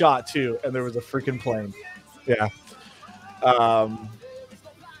cool shot too, and there was a freaking plane. Yeah. And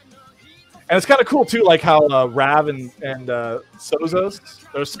it's kind of cool too, like how Rav and Sozos,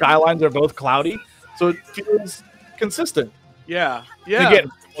 their skylines are both cloudy, so it feels consistent. Yeah. And again,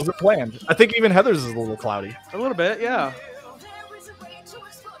 it wasn't planned. I think even Heather's is a little cloudy. A little bit, yeah.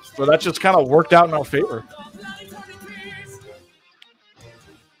 So that just kind of worked out in our favor.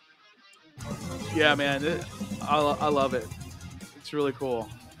 Yeah, man. I love it. It's really cool.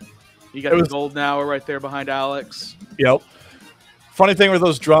 You got the golden hour right there behind Alex. Yep. Funny thing with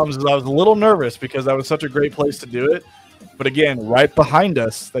those drums is I was a little nervous because that was such a great place to do it. But again, right behind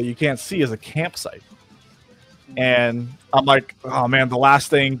us that you can't see is a campsite. And I'm like, oh man, the last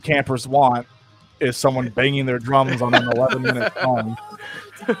thing campers want is someone banging their drums on an 11-minute song.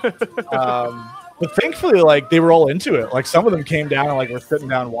 But thankfully, like, they were all into it. Like, some of them came down and like were sitting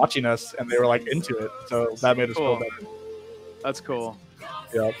down watching us, and they were like into it. So that made us feel better. That's cool.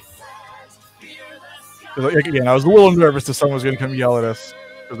 Yep. Like, again, I was a little nervous that someone was going to come yell at us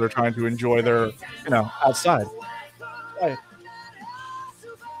because they're trying to enjoy their, outside. Right.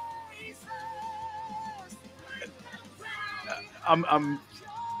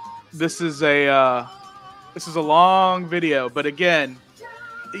 This is a long video, but again,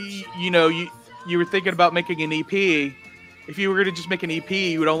 you were thinking about making an EP. If you were going to just make an EP,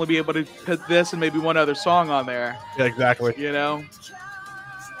 you would only be able to put this and maybe one other song on there. Yeah, exactly.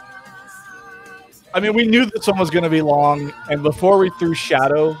 I mean, we knew this one was going to be long, and before we threw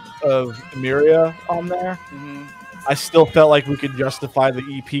Shadow of Miria on there, I still felt like we could justify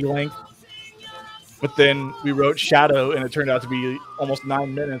the EP length. But then we wrote Shadow, and it turned out to be almost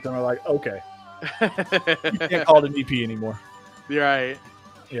 9 minutes, and we're like, okay. You can't call it an EP anymore. You're right.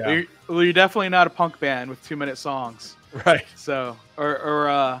 Yeah. You're definitely not a punk band with 2-minute songs. Right. So, or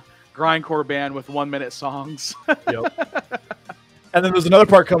a grindcore band with 1-minute songs. Yep. And then there's another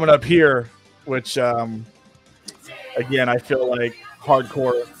part coming up here, which, again, I feel like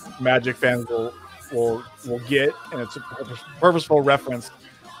hardcore Magic fans will get, and it's a purposeful reference.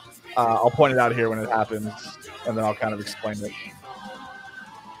 I'll point it out here when it happens, and then I'll kind of explain it.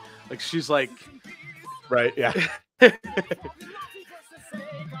 Like, she's like... Right, yeah.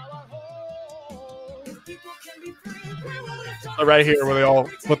 Right here where they all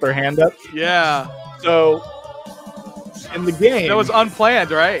put their hand up. Yeah. So in the game, that was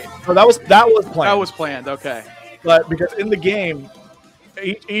unplanned, right? So that was planned. That was planned. Okay. But because in the game,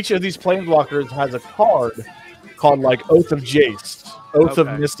 each of these planeswalkers has a card called like Oath of Jace, Oath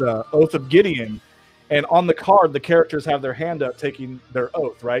of Nissa, Oath of Gideon, and on the card the characters have their hand up taking their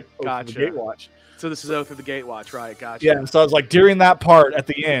oath, right? Oath gotcha. Of the Gatewatch. So this is Oath of the Gatewatch, right? Gotcha. Yeah. So I was like during that part at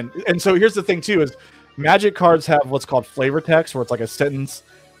the end, and so here's the thing too is. Magic cards have what's called flavor text, where it's like a sentence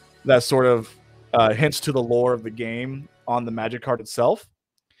that sort of hints to the lore of the game on the Magic card itself.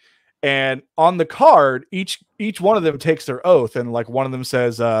 And on the card, each one of them takes their oath, and like one of them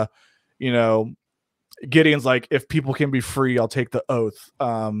says, Gideon's like, if people can be free, I'll take the oath.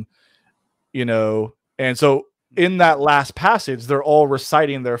 And so in that last passage, they're all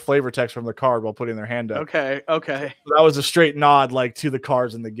reciting their flavor text from the card while putting their hand up. Okay. So that was a straight nod, like to the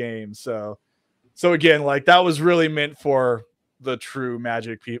cards in the game. So again, like that was really meant for the true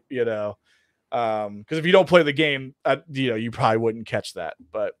Magic people, because if you don't play the game, you probably wouldn't catch that.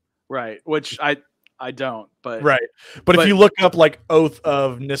 But right, which I don't. But right, but if you look up like Oath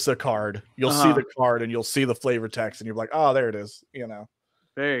of Nissa card, you'll see the card and you'll see the flavor text, and you're like, oh, there it is.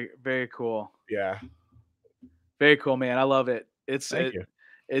 Very, very cool. Yeah, very cool, man. I love it. It's a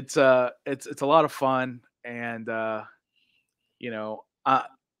lot of fun, and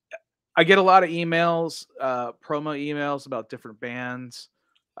I get a lot of emails, promo emails about different bands.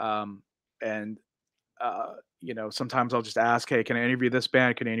 Sometimes I'll just ask, hey, can I interview this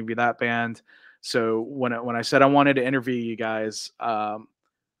band? Can I interview that band? So when I said I wanted to interview you guys, I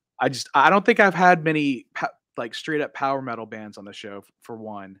don't think I've had many like straight up power metal bands on the show for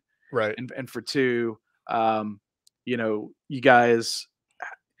one. Right. And for two, you guys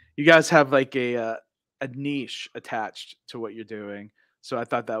have like a niche attached to what you're doing. So I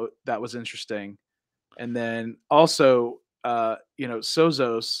thought that was interesting. And then also,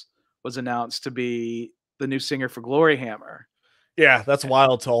 Sozos was announced to be the new singer for Gloryhammer. Yeah, that's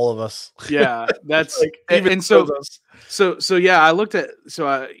wild to all of us. Yeah, that's like and so yeah, I looked at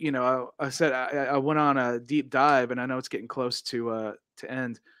I said I went on a deep dive, and I know it's getting close to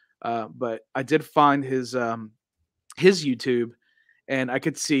end, but I did find his YouTube, and I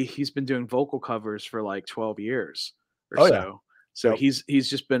could see he's been doing vocal covers for like 12 years or so. Yeah. So he's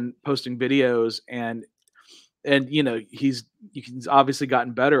just been posting videos, and he's obviously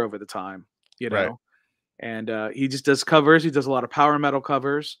gotten better over the time, right. And he just does covers. He does a lot of power metal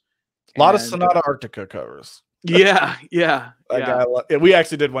covers, a lot of Sonata Arctica covers. Yeah. We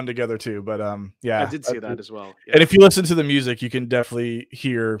actually did one together too, but yeah, I did see that as well. Yeah. And if you listen to the music, you can definitely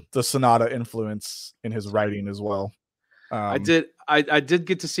hear the Sonata influence in his writing as well. I did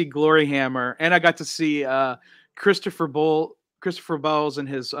get to see Gloryhammer, and I got to see Christopher Bowles and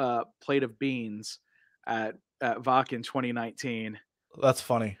his plate of beans at VOC in 2019. That's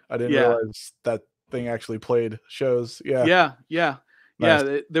funny. I didn't realize that thing actually played shows. Yeah.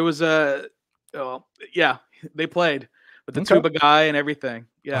 Nice. There was they played with the tuba guy and everything.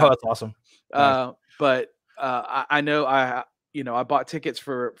 Yeah. Oh, that's awesome. Nice. But I know I bought tickets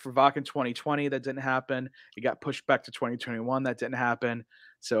for VOC in 2020. That didn't happen. It got pushed back to 2021. That didn't happen.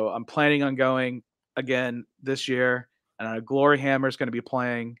 So I'm planning on going again this year. And Gloryhammer is going to be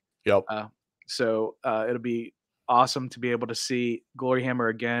playing. Yep. So it'll be awesome to be able to see Gloryhammer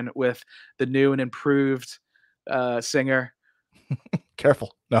again with the new and improved singer.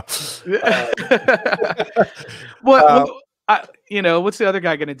 Careful. No. What's the other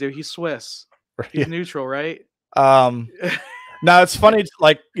guy going to do? He's Swiss. He's neutral, right? Now it's funny.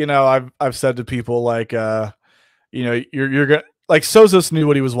 Like, I've said to people like, you're gonna, like, Sozos knew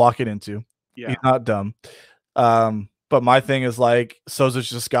what he was walking into. Yeah. He's not dumb. But my thing is, like, Sozos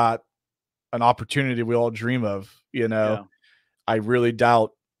just got an opportunity we all dream of. I really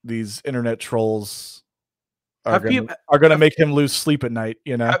doubt these internet trolls are going to make him lose sleep at night.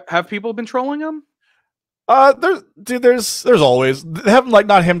 Have people been trolling him? There's always, they haven't, like,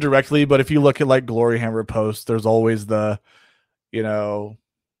 not him directly, but if you look at like Gloryhammer posts, there's always the, I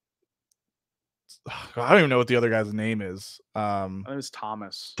don't even know what the other guy's name is. It was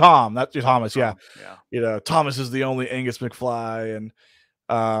Thomas. That's Thomas. Yeah. Yeah. Thomas is the only Angus McFly and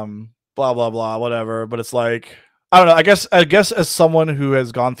blah blah blah, whatever. But it's like, I don't know. I guess as someone who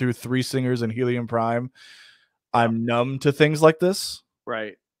has gone through 3 singers in Helion Prime, I'm numb to things like this.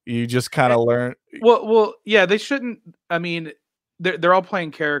 Right. You just kind of learn. Well, yeah. They shouldn't. I mean, they're all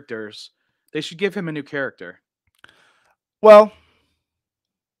playing characters. They should give him a new character. Well,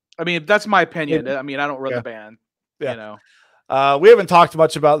 I mean, that's my opinion. I mean, I don't run the band. Yeah. We haven't talked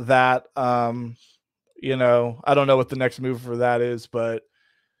much about that. I don't know what the next move for that is, but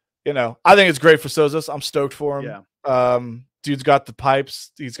I think it's great for Sozos. I'm stoked for him. Yeah. Dude's got the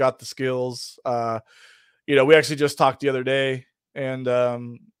pipes. He's got the skills. We actually just talked the other day, and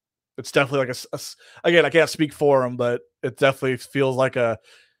it's definitely like again, I can't speak for him, but it definitely feels like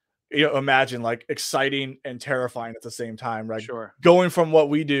imagine, like, exciting and terrifying at the same time, right? Sure. Going from what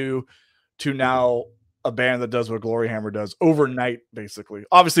we do to now a band that does what Gloryhammer does overnight, basically.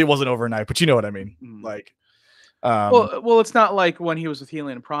 Obviously, it wasn't overnight, but you know what I mean. Like, well, it's not like when he was with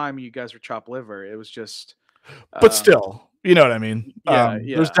Helion Prime, you guys were chopped liver. It was just, but still, you know what I mean. Yeah.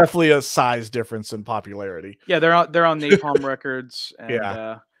 There's definitely a size difference in popularity. Yeah, they're on Napalm Records, and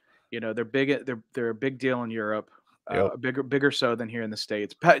they're big. They're a big deal in Europe. Bigger so than here in the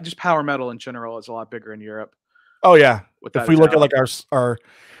States. Just power metal in general is a lot bigger in Europe. Oh yeah. If we look at like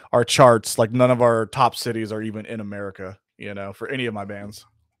our charts, like, none of our top cities are even in America, for any of my bands.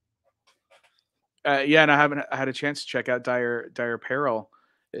 And I had a chance to check out Dire Peril.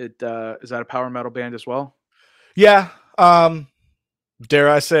 Is that a power metal band as well? Yeah. Dare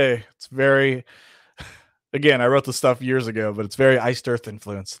I say, it's very, again, I wrote this stuff years ago, but it's very Iced Earth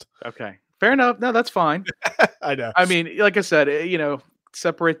influenced. Okay. Fair enough. No, that's fine. I know. I mean, like I said,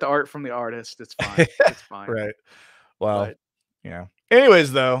 separate the art from the artist. It's fine. It's fine. Right. Well, yeah.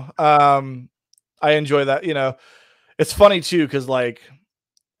 Anyways, though, I enjoy that. It's funny too, because, like,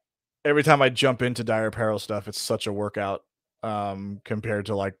 every time I jump into Dire Peril stuff, it's such a workout compared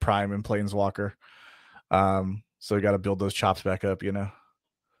to, like, Prime and Planeswalker. So you got to build those chops back up.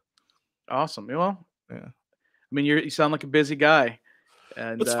 Awesome. Well, yeah. I mean, you sound like a busy guy.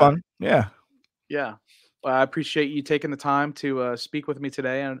 And it's fun. Yeah. Yeah. Well, I appreciate you taking the time to speak with me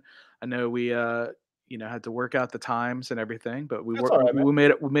today. And I know we, had to work out the times and everything, but we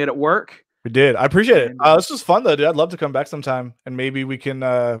made it work. We did. I appreciate it. This was fun though, dude. I'd love to come back sometime, and maybe we can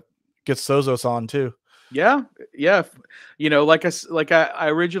get Sozos on too. Yeah. Yeah. Like I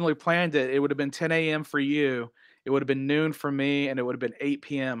originally planned it, it would have been 10 a.m. for you. It would have been noon for me, and it would have been 8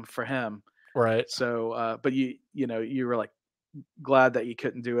 p.m. for him. Right. So, but you were like glad that you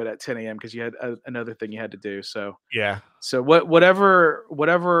couldn't do it at 10 a.m. because you had another thing you had to do. So yeah. So whatever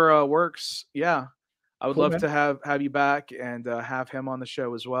works. Yeah, I would love to have you back and have him on the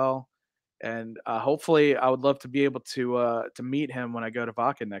show as well. And hopefully, I would love to be able to meet him when I go to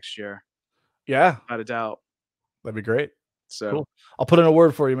Vaca next year. Yeah, without a doubt. That'd be great. So cool. I'll put in a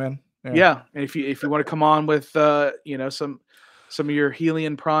word for you, man. Yeah, and if you want to come on with some of your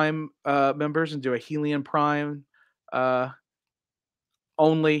Helion Prime members and do a Helion Prime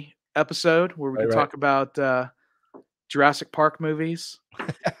only episode where we can talk about Jurassic Park movies,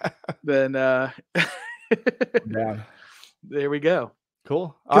 then there we go.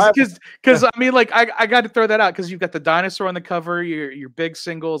 Cool. Because I mean, like I got to throw that out because you've got the dinosaur on the cover. Your big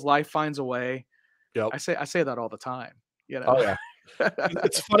singles, Life Finds a Way. Yep. I say that all the time. You know. Oh yeah.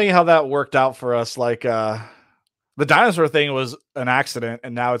 It's funny how that worked out for us. Like the dinosaur thing was an accident,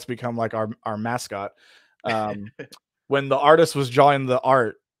 and now it's become like our mascot. When the artist was drawing the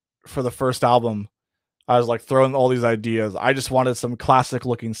art for the first album, I was like throwing all these ideas. I just wanted some classic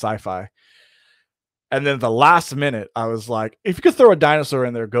looking sci-fi. And then the last minute, I was like, if you could throw a dinosaur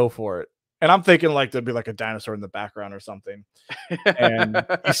in there, go for it. And I'm thinking like there'd be like a dinosaur in the background or something. And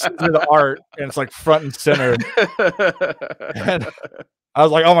you see the art, and it's like front and center. And I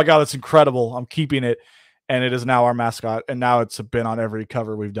was like, oh my God, that's incredible. I'm keeping it. And it is now our mascot. And now it's been on every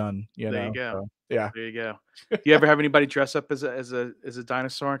cover we've done. There you go. So, yeah. There you go. Do you ever have anybody dress up as a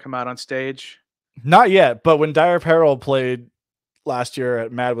dinosaur and come out on stage? Not yet, but when Dire Peril played last year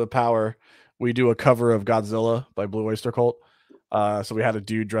at Mad with Power, we do a cover of Godzilla by Blue Oyster Cult. So we had a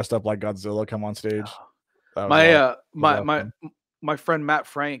dude dressed up like Godzilla come on stage. My friend Matt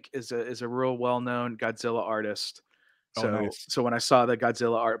Frank is a real well-known Godzilla artist. So, nice. So when I saw the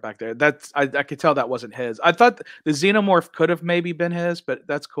Godzilla art back there, I could tell that wasn't his. I thought the Xenomorph could have maybe been his, but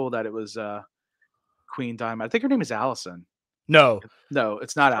that's cool that it was Queen Diamond. I think her name is Allison. No,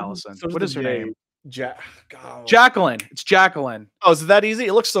 it's not Allison. What is her name? Jacqueline. It's Jacqueline. Oh, is it that easy?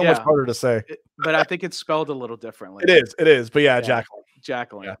 It looks so much harder to say. But I think it's spelled a little differently. It is. But yeah, Jacqueline.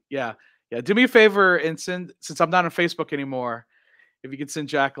 Jacqueline. Yeah. Do me a favor and send, since I'm not on Facebook anymore, if you could send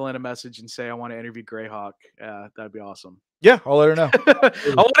Jacqueline a message and say I want to interview Greyhawk, that'd be awesome. Yeah, I'll let her know.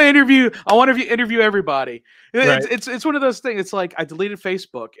 I want to interview everybody. Right. It's one of those things. It's like I deleted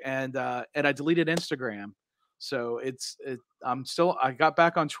Facebook and I deleted Instagram. So I got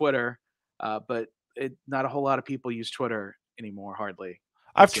back on Twitter, but not a whole lot of people use Twitter anymore. Hardly.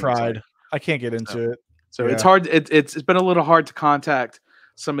 I've tried. Like. I can't get into it. So it's hard. It's been a little hard to contact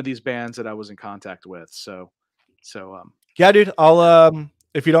some of these bands that I was in contact with. So yeah, dude. I'll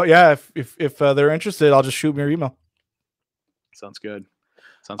if you don't, if they're interested, I'll just shoot me your email. Sounds good.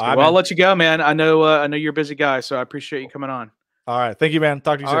 Well, I'll let you go, man. I know you're a busy guy, so I appreciate you coming on. All right, thank you, man.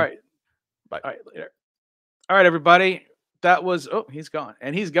 Talk to you soon. All right, bye. All right, later. All right, everybody. That was he's gone,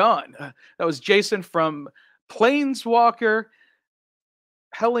 and he's gone. That was Jason from Planeswalker,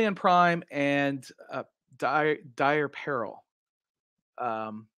 Helion Prime, and Dire Peril.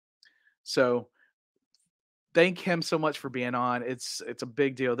 So thank him so much for being on. It's a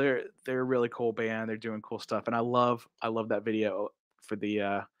big deal. They're a really cool band. They're doing cool stuff, and I love that video for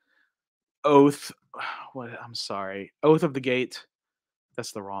the Oath. I'm sorry, Oath of the Gate.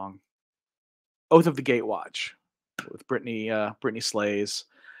 That's the wrong Oath of the Gate watch with Brittany Slays,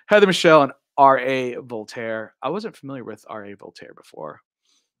 Heather Michelle, and R.A. Voltaire. I wasn't familiar with R.A. Voltaire before,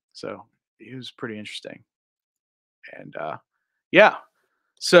 so he was pretty interesting. And yeah.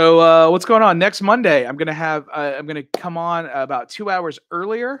 So what's going on next Monday? I'm gonna come on about 2 hours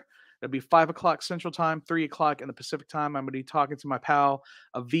earlier. It'll be 5 o'clock Central Time, 3 o'clock in the Pacific Time. I'm gonna be talking to my pal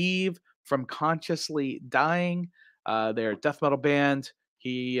Aviv from Consciously Dying. They're a death metal band.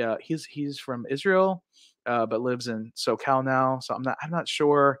 He's from Israel, but lives in SoCal now. So I'm not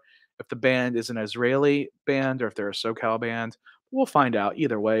sure if the band is an Israeli band or if they're a SoCal band. We'll find out.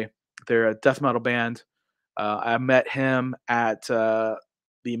 Either way, they're a death metal band. I met him at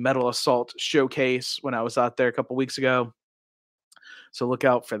the Metal Assault Showcase when I was out there a couple weeks ago. So look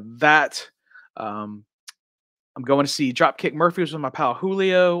out for that. I'm going to see Dropkick Murphys with my pal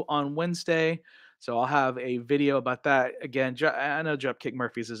Julio on Wednesday. So I'll have a video about that. Again, I know Dropkick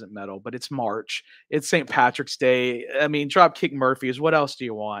Murphys isn't metal, but it's March. It's St. Patrick's Day. I mean, Dropkick Murphys, what else do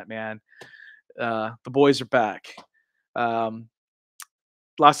you want, man? The boys are back.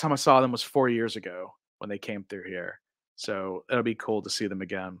 Last time I saw them was 4 years ago when they came through here. So it'll be cool to see them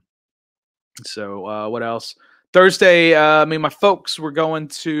again. So what else? Thursday, me and my folks, we're going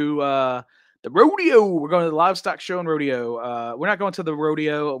to the rodeo. We're going to the livestock show and rodeo. We're not going to the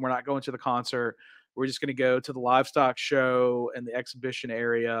rodeo, and we're not going to the concert. We're just going to go to the livestock show and the exhibition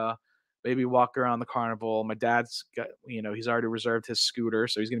area, maybe walk around the carnival. My dad's got, he's already reserved his scooter,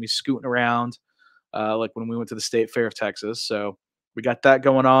 so he's going to be scooting around like when we went to the State Fair of Texas. So we got that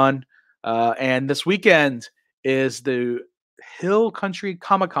going on. And this weekend is the Hill Country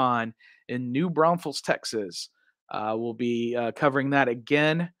Comic-Con in New Braunfels, Texas. We'll be covering that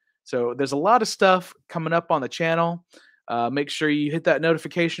again. So there's a lot of stuff coming up on the channel. Make sure you hit that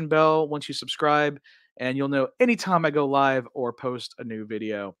notification bell once you subscribe, and you'll know anytime I go live or post a new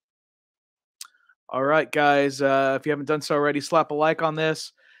video. All right, guys, if you haven't done so already, slap a like on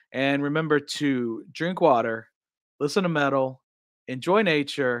this. And remember to drink water, listen to metal, enjoy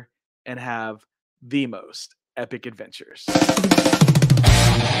nature, and have the most epic adventures.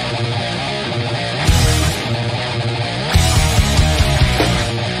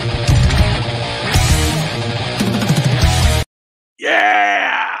 Yeah.